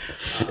word.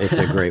 It's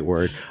a great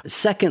word.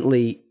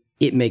 Secondly,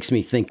 it makes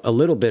me think a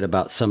little bit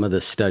about some of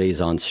the studies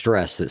on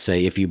stress that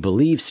say if you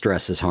believe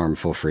stress is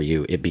harmful for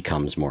you, it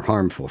becomes more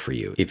harmful for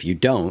you if you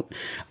don't.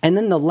 And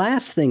then the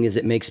last thing is,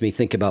 it makes me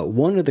think about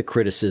one of the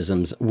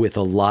criticisms with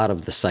a lot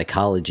of the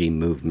psychology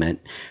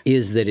movement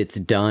is that it's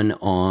done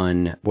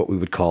on what we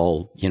would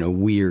call,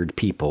 weird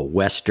people,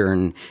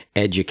 Western,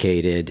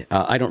 educated.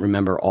 I don't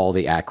remember all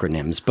the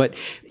acronyms, but,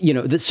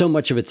 that so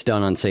much of it's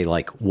done on, say,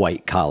 like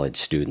white college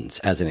students,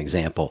 as an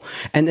example.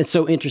 And it's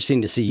so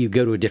interesting to see you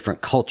go to a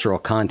different cultural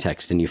context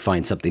and you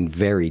find something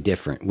very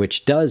different,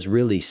 which does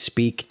really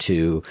speak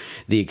to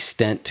the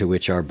extent to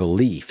which our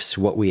beliefs,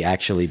 what we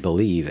actually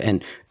believe,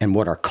 and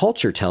what our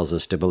culture tells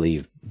us to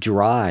believe,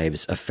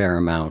 drives a fair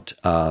amount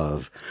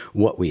of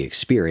what we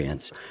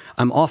experience.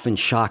 I'm often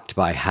shocked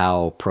by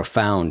how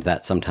profound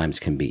that sometimes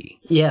can be.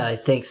 Yeah, I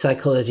think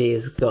psychology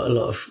has got a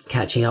lot of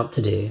catching up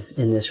to do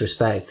in this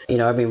respect.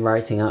 I've been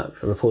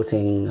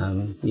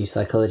reporting new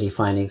psychology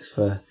findings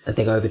for, I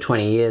think, over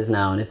 20 years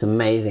now, and it's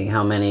amazing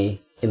how many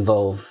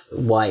involve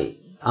white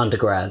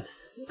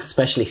undergrads,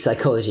 especially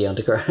psychology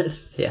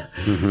undergrads,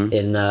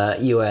 in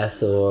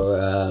US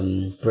or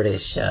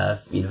British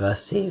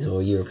universities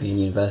or European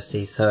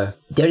universities. So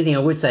the only thing I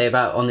would say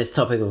on this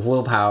topic of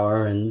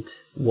willpower and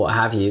what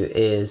have you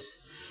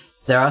is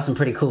there are some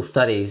pretty cool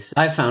studies.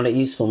 I found it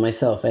useful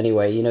myself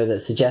anyway, that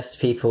suggest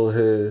people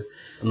who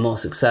are more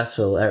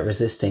successful at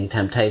resisting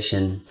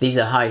temptation. These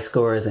are high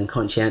scorers in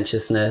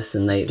conscientiousness,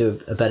 and they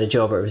do a better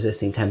job at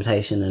resisting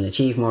temptation and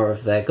achieve more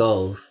of their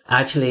goals.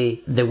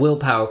 Actually, the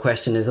willpower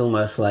question is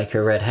almost like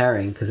a red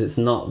herring, because it's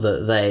not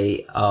that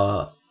they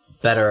are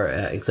better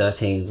at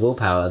exerting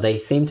willpower. They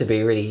seem to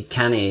be really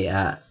canny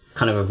at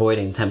kind of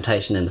avoiding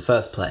temptation in the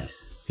first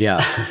place.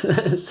 Yeah.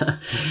 So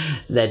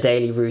their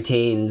daily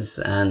routines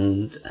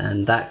and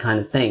that kind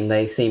of thing,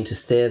 they seem to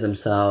steer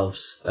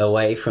themselves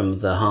away from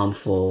the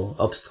harmful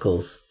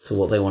obstacles to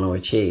what they want to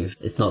achieve.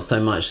 It's not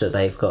so much that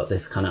they've got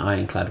this kind of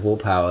ironclad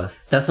willpower.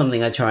 That's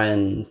something I try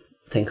and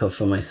think of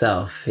for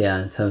myself,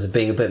 in terms of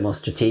being a bit more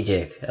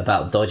strategic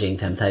about dodging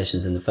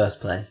temptations in the first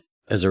place.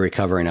 As a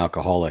recovering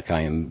alcoholic,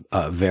 I am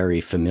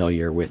very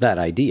familiar with that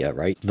idea,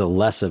 right? The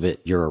less of it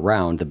you're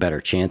around, the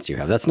better chance you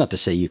have. That's not to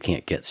say you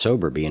can't get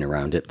sober being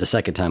around it. The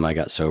second time I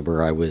got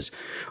sober, I was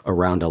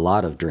around a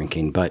lot of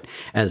drinking. But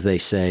as they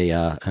say,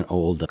 an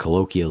old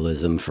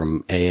colloquialism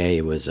from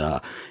AA was,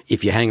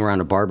 if you hang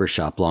around a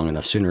barbershop long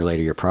enough, sooner or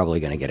later, you're probably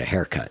going to get a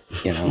haircut.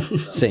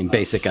 Same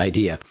basic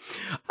idea.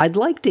 I'd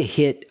like to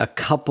hit a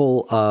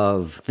couple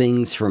of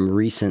things from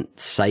recent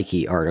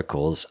psyche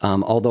articles,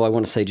 although I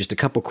want to say just a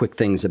couple quick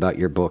things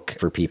about your book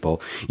for people.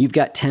 You've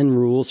got 10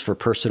 rules for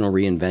personal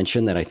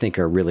reinvention that I think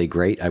are really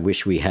great. I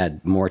wish we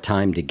had more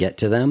time to get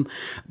to them,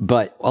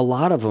 but a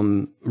lot of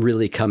them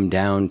really come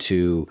down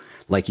to,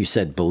 like you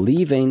said,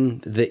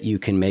 believing that you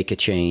can make a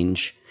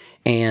change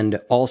and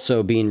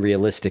also being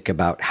realistic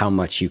about how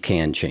much you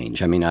can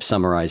change. I mean, I've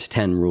summarized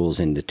 10 rules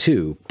into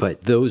 2,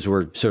 but those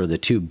were sort of the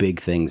 2 big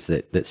things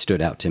that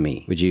stood out to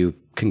me. Would you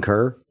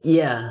concur?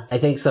 Yeah, I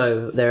think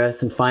so. There are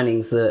some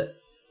findings that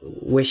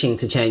wishing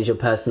to change your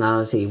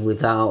personality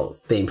without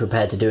being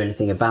prepared to do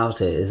anything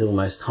about it is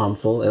almost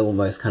harmful. It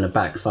almost kind of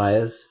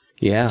backfires.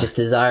 Yeah. Just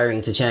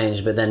desiring to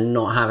change, but then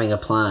not having a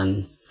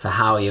plan for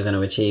how you're going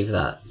to achieve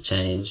that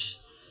change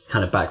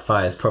kind of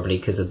backfires, probably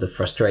because of the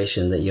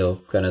frustration that you're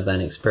going to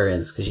then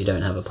experience because you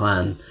don't have a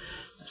plan.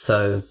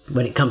 So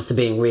when it comes to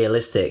being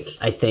realistic,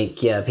 I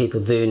think, yeah, people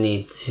do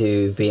need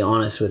to be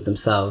honest with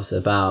themselves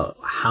about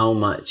how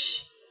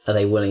much are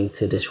they willing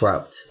to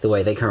disrupt the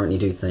way they currently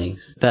do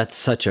things. That's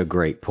such a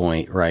great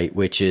point, right?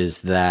 Which is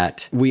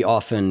that we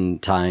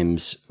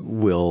oftentimes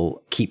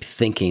will keep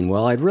thinking,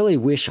 well, I really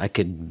wish I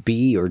could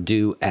be or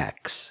do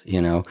X,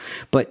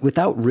 but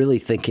without really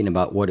thinking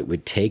about what it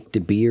would take to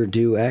be or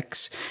do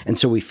X. And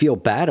so we feel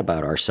bad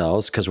about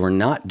ourselves because we're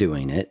not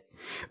doing it.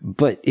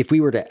 But if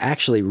we were to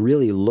actually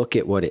really look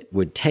at what it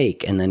would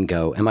take and then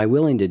go, am I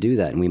willing to do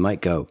that? And we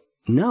might go,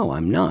 no,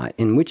 I'm not.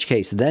 In which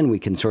case, then we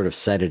can sort of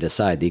set it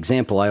aside. The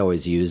example I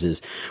always use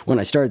is when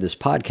I started this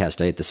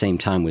podcast, I at the same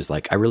time was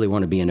like, I really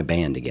want to be in a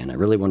band again. I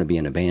really want to be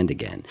in a band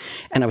again.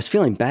 And I was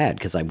feeling bad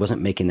because I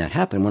wasn't making that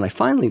happen. When I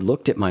finally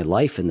looked at my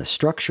life and the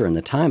structure and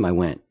the time, I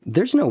went,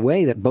 there's no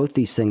way that both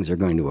these things are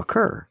going to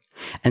occur.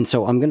 And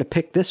so I'm going to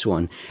pick this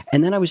one.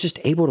 And then I was just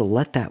able to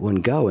let that one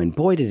go. And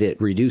boy, did it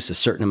reduce a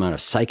certain amount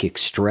of psychic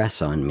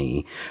stress on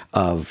me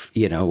of,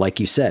 like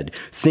you said,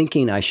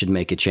 thinking I should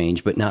make a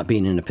change, but not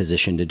being in a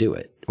position to do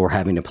it or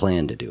having a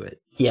plan to do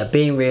it. Yeah,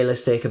 being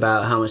realistic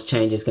about how much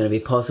change is going to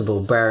be possible,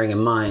 bearing in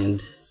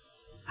mind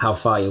how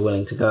far you're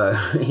willing to go,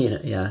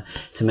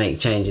 to make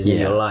changes in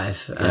your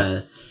life.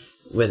 Yeah.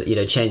 With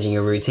changing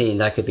your routine,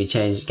 that could be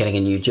getting a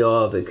new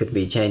job, it could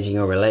be changing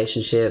your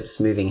relationships,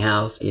 moving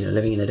house,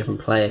 living in a different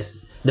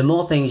place. The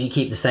more things you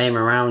keep the same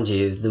around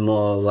you, the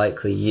more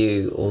likely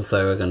you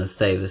also are going to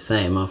stay the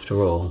same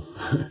after all.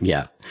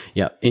 Yeah.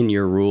 In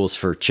your rules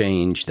for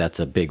change,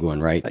 that's a big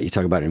one, right? You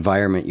talk about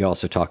environment. You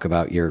also talk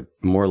about you're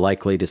more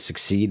likely to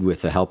succeed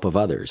with the help of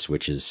others,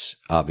 which is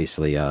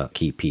obviously a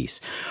key piece.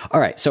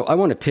 All right. So I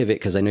want to pivot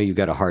because I know you've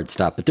got a hard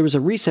stop, but there was a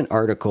recent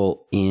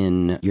article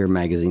in your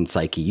magazine,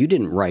 Psyche. You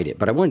didn't write it,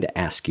 but I wanted to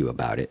ask you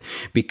about it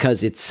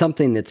because it's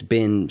something that's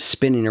been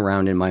spinning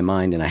around in my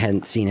mind and I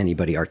hadn't seen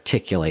anybody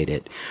articulate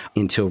it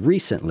until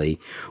recently,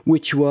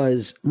 which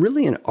was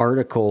really an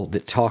article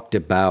that talked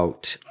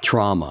about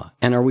trauma.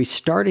 And are we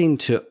starting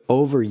to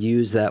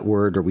overuse that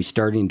word? Are we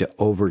starting to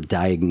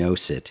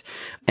overdiagnose it?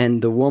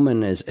 And the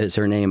woman is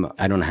her name,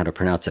 I don't know how to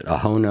pronounce it,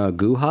 Ahona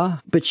Guha,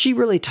 but she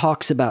really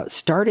talks about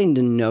starting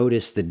to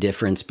notice the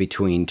difference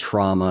between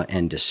trauma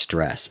and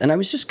distress. And I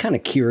was just kind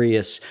of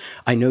curious.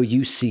 I know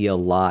you see a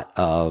lot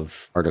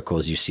of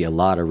articles, you see a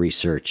lot of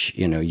research,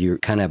 you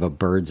kind of have a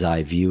bird's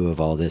eye view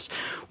of all this.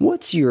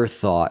 What's your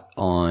thought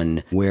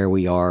on where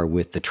we are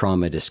with the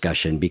trauma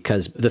discussion?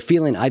 Because the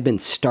feeling I've been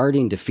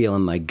starting to feel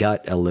in my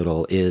gut a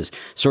little is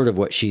sort of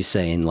what she's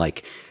saying,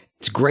 like,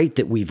 it's great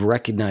that we've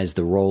recognized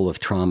the role of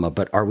trauma,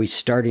 but are we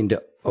starting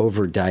to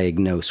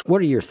overdiagnose? What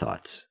are your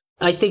thoughts?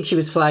 I think she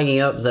was flagging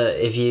up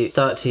that if you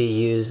start to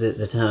use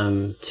the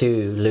term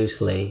too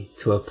loosely,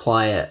 to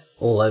apply it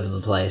all over the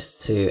place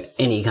to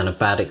any kind of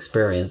bad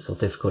experience or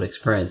difficult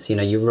experience,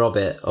 you rob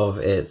it of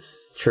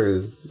its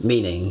true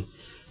meaning.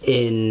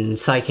 In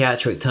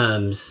psychiatric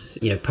terms,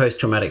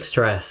 post-traumatic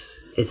stress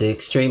is an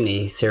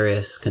extremely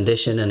serious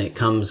condition and it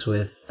comes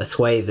with a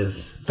swathe of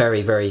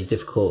very, very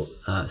difficult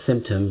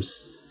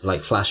symptoms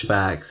like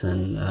flashbacks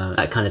and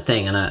that kind of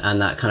thing.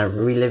 And that kind of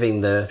reliving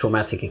the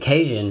traumatic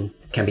occasion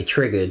can be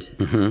triggered,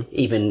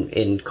 even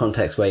in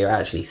contexts where you're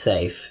actually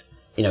safe,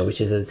 which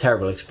is a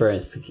terrible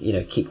experience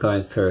to, keep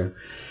going through.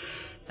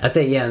 I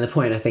think, and the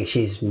point I think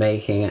she's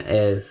making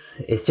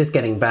is it's just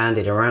getting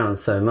bandied around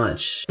so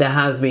much. There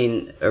has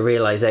been a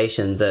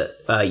realization that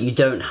you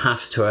don't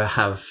have to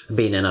have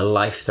been in a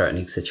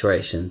life-threatening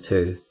situation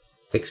to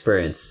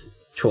experience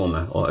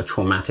trauma or a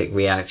traumatic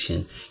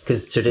reaction,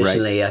 because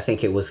traditionally, right, I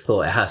think it was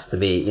thought it has to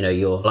be,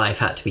 your life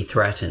had to be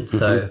threatened.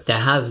 So there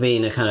has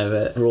been a kind of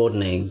a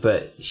broadening,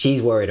 but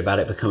she's worried about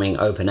it becoming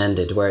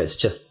open-ended, where it's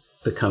just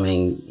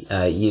becoming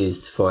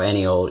used for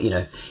any old,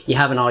 you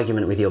have an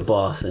argument with your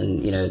boss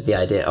and, the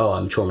idea,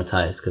 I'm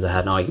traumatized because I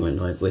had an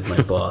argument with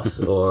my boss,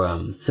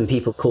 or some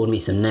people called me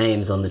some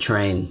names on the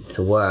train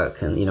to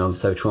work and, I'm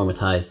so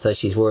traumatized. So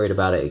she's worried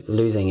about it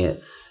losing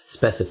its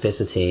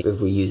specificity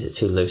if we use it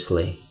too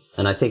loosely.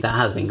 And I think that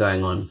has been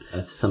going on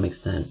to some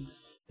extent.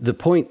 The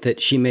point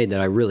that she made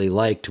that I really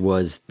liked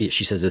was,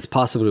 she says, it's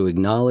possible to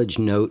acknowledge,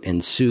 note,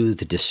 and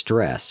soothe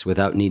distress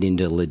without needing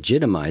to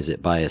legitimize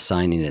it by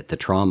assigning it the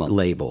trauma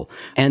label.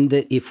 And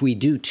that if we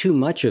do too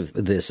much of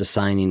this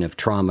assigning of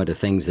trauma to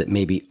things that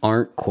maybe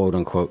aren't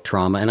quote-unquote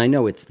trauma, and I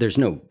know there's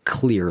no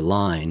clear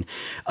line,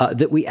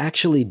 that we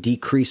actually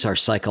decrease our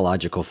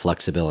psychological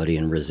flexibility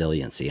and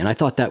resiliency. And I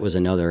thought that was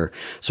another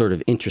sort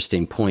of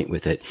interesting point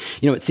with it.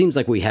 It seems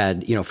like we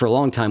had, for a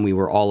long time, we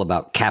were all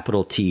about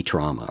capital T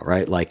trauma,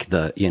 right? Like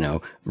the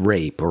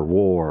rape or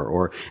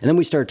war, and then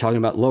we started talking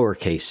about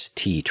lowercase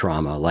t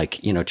trauma, like,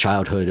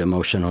 childhood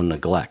emotional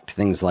neglect,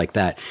 things like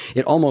that.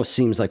 It almost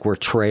seems like we're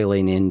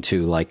trailing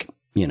into like,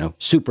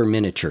 super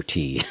miniature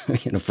T,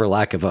 for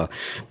lack of a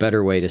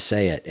better way to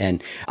say it.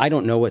 And I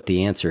don't know what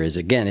the answer is.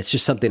 Again, it's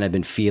just something I've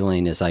been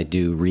feeling as I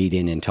do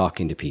reading and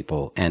talking to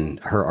people.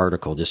 And her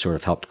article just sort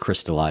of helped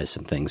crystallize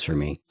some things for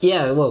me.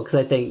 Yeah, well, because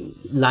I think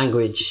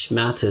language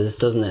matters,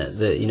 doesn't it?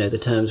 The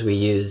terms we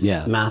use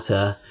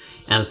matter.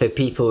 And for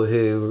people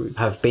who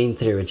have been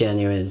through a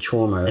genuine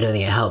trauma, I don't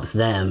think it helps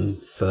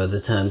them for the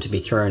term to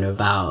be thrown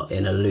about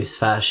in a loose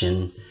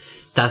fashion.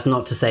 That's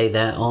not to say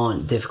there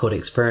aren't difficult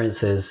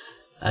experiences,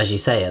 as you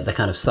say, at the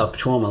kind of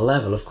sub-trauma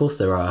level. Of course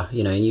there are,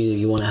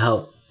 you want to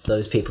help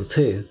those people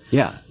too.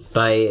 Yeah.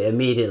 By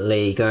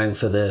immediately going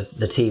for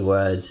the T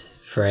word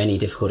for any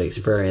difficult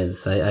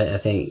experience, I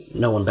think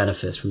no one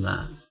benefits from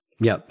that.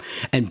 Yep.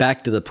 And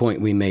back to the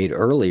point we made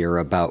earlier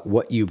about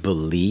what you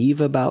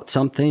believe about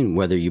something,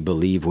 whether you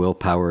believe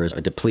willpower is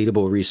a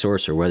depletable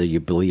resource or whether you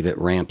believe it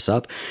ramps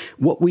up,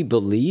 what we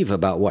believe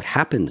about what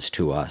happens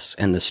to us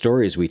and the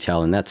stories we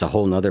tell, and that's a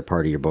whole nother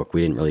part of your book we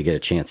didn't really get a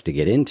chance to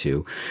get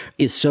into,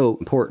 is so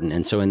important.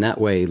 And so in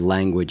that way,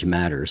 language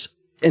matters.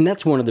 And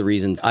that's one of the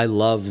reasons I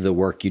love the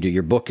work you do.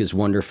 Your book is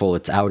wonderful.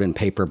 It's out in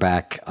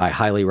paperback. I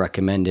highly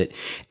recommend it.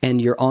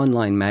 And your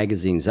online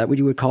magazine, is that what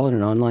you would call it,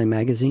 an online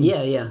magazine?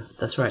 Yeah,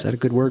 that's right. Is that a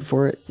good word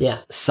for it? Yeah.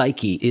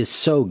 Psyche is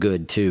so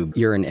good, too.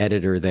 You're an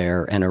editor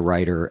there and a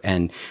writer,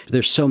 and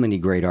there's so many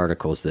great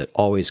articles that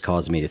always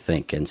cause me to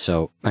think. And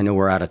so I know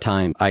we're out of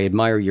time. I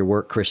admire your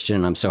work, Christian,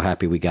 and I'm so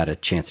happy we got a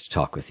chance to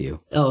talk with you.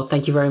 Oh,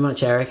 thank you very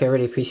much, Eric. I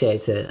really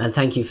appreciate it. And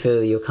thank you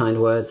for your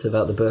kind words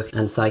about the book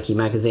and Psyche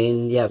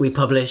magazine. Yeah, we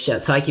publish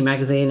at Psyche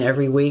magazine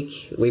every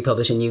week. We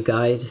publish a new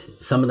guide.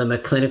 Some of them are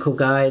clinical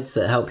guides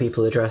that help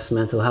people address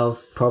mental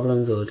health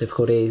problems or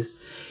difficulties.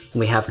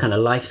 And we have kind of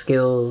life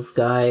skills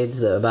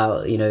guides that are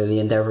about, the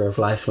endeavor of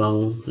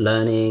lifelong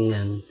learning.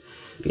 And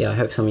I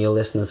hope some of your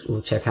listeners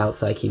will check out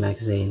Psyche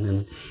magazine.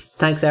 And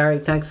thanks,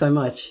 Eric. Thanks so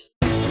much.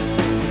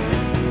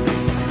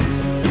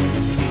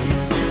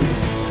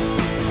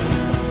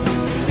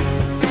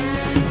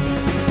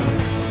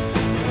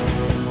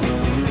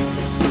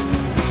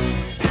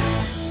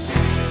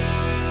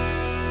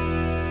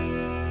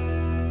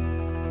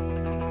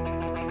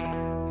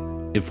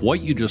 If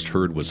what you just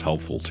heard was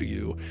helpful to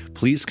you,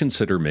 please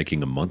consider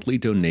making a monthly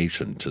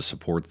donation to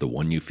support the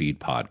One You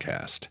Feed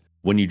podcast.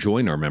 When you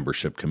join our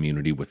membership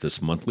community with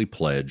this monthly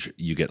pledge,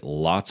 you get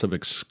lots of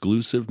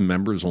exclusive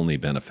members-only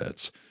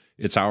benefits.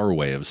 It's our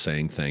way of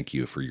saying thank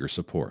you for your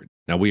support.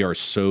 Now, we are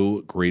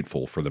so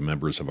grateful for the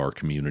members of our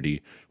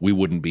community. We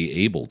wouldn't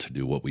be able to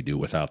do what we do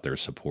without their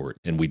support,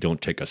 and we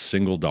don't take a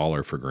single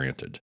dollar for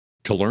granted.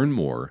 To learn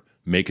more,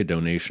 make a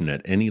donation at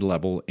any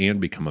level,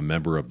 and become a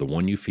member of the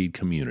One You Feed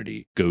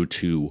community, go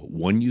to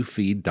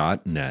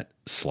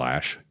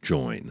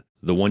oneyoufeed.net/join.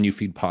 The One You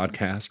Feed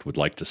podcast would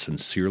like to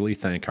sincerely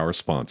thank our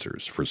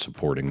sponsors for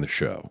supporting the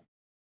show.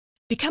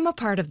 Become a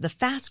part of the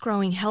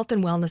fast-growing health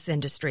and wellness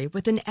industry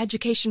with an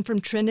education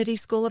from Trinity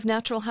School of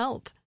Natural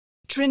Health.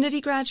 Trinity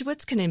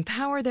graduates can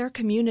empower their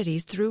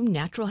communities through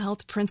natural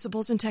health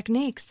principles and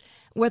techniques,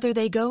 whether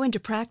they go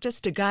into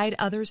practice to guide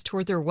others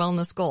toward their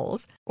wellness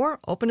goals or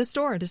open a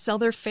store to sell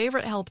their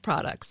favorite health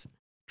products.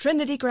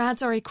 Trinity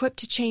grads are equipped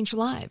to change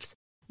lives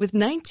with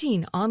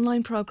 19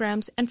 online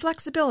programs and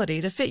flexibility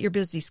to fit your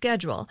busy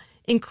schedule,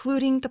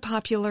 including the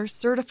popular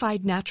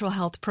Certified Natural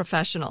Health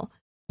Professional.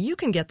 You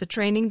can get the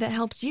training that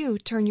helps you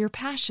turn your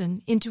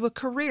passion into a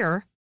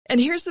career. And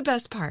here's the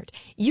best part.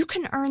 You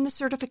can earn the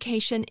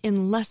certification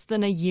in less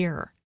than a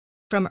year.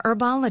 From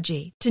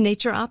herbology to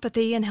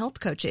naturopathy and health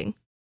coaching,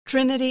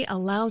 Trinity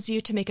allows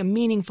you to make a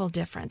meaningful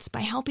difference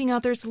by helping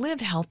others live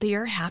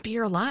healthier,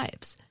 happier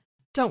lives.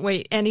 Don't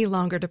wait any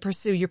longer to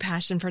pursue your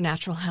passion for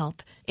natural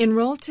health.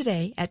 Enroll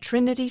today at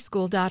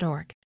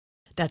trinityschool.org.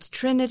 That's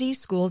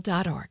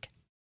trinityschool.org.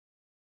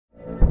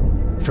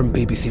 From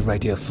BBC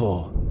Radio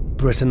 4,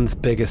 Britain's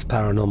biggest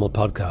paranormal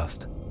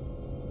podcast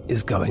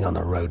is going on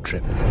a road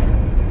trip.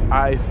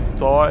 I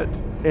thought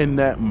in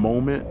that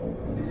moment,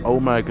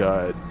 oh my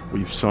God,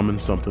 we've summoned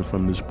something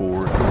from this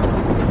board.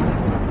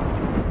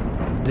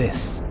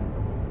 This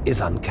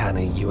is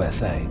Uncanny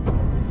USA.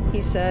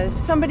 He says,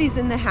 somebody's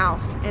in the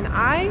house, and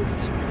I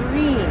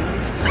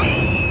screamed.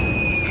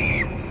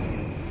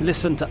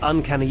 Listen to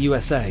Uncanny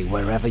USA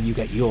wherever you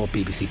get your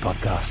BBC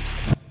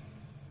podcasts,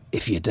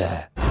 if you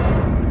dare.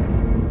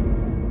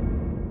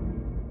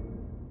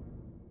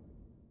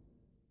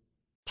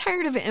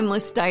 Tired of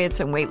endless diets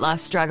and weight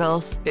loss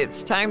struggles?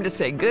 It's time to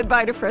say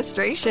goodbye to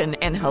frustration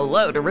and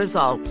hello to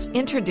results.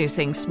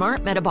 Introducing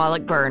Smart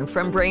Metabolic Burn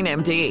from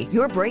BrainMD,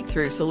 your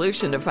breakthrough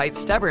solution to fight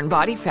stubborn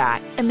body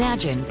fat.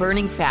 Imagine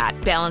burning fat,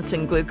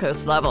 balancing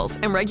glucose levels,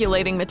 and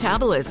regulating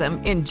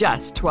metabolism in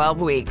just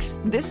 12 weeks.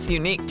 This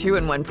unique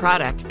 2-in-1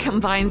 product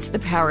combines the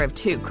power of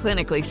 2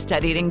 clinically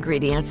studied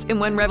ingredients in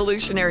one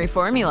revolutionary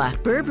formula.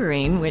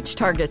 Berberine, which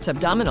targets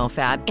abdominal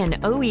fat, and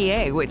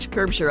OEA, which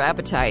curbs your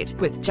appetite.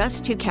 With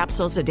just 2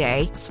 capsules a day,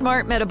 today.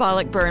 Smart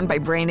Metabolic Burn by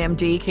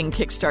BrainMD can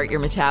kickstart your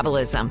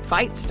metabolism,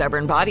 fight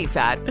stubborn body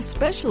fat,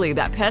 especially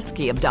that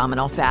pesky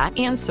abdominal fat,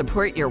 and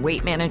support your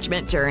weight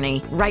management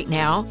journey. Right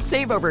now,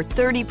 save over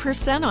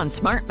 30% on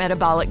Smart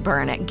Metabolic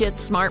Burn at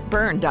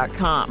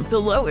GetSmartBurn.com. The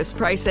lowest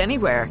price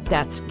anywhere.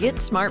 That's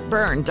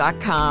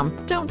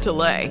GetSmartBurn.com. Don't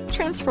delay.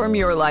 Transform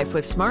your life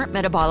with Smart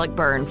Metabolic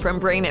Burn from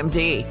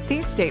BrainMD.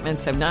 These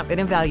statements have not been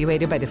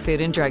evaluated by the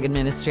Food and Drug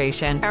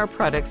Administration. Our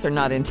products are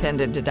not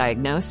intended to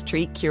diagnose,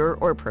 treat, cure,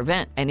 or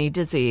prevent any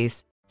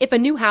disease. If a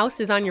new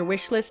house is on your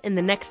wish list in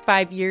the next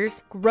 5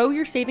 years, grow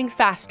your savings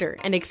faster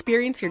and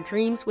experience your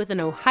dreams with an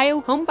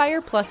Ohio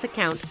Homebuyer Plus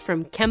account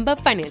from Kemba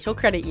Financial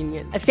Credit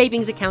Union. A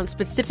savings account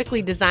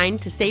specifically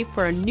designed to save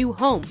for a new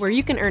home, where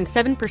you can earn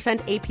 7%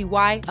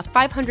 APY,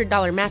 a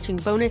 $500 matching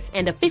bonus,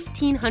 and a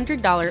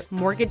 $1,500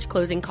 mortgage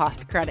closing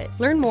cost credit.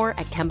 Learn more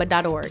at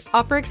Kemba.org.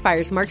 Offer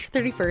expires March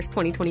 31st,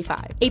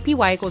 2025.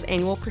 APY equals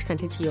annual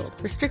percentage yield.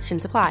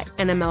 Restrictions apply.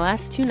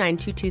 NMLS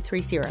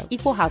 292230.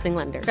 Equal housing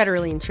lender.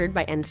 Federally insured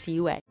by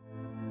NCUA.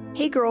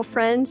 Hey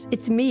girlfriends,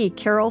 it's me,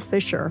 Carol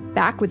Fisher,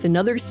 back with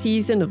another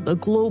season of the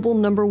global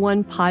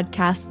 #1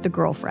 podcast, The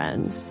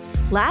Girlfriends.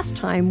 Last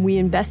time, we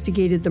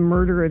investigated the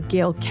murder of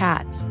Gail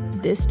Katz.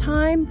 This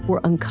time,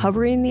 we're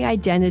uncovering the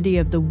identity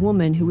of the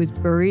woman who was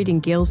buried in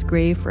Gail's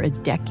grave for a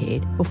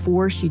decade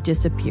before she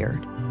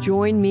disappeared.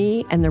 Join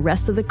me and the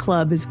rest of the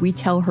club as we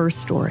tell her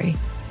story.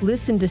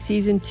 Listen to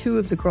Season 2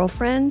 of The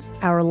Girlfriends,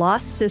 Our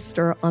Lost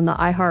Sister on the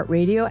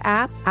iHeartRadio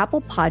app,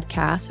 Apple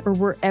Podcasts, or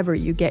wherever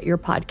you get your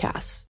podcasts.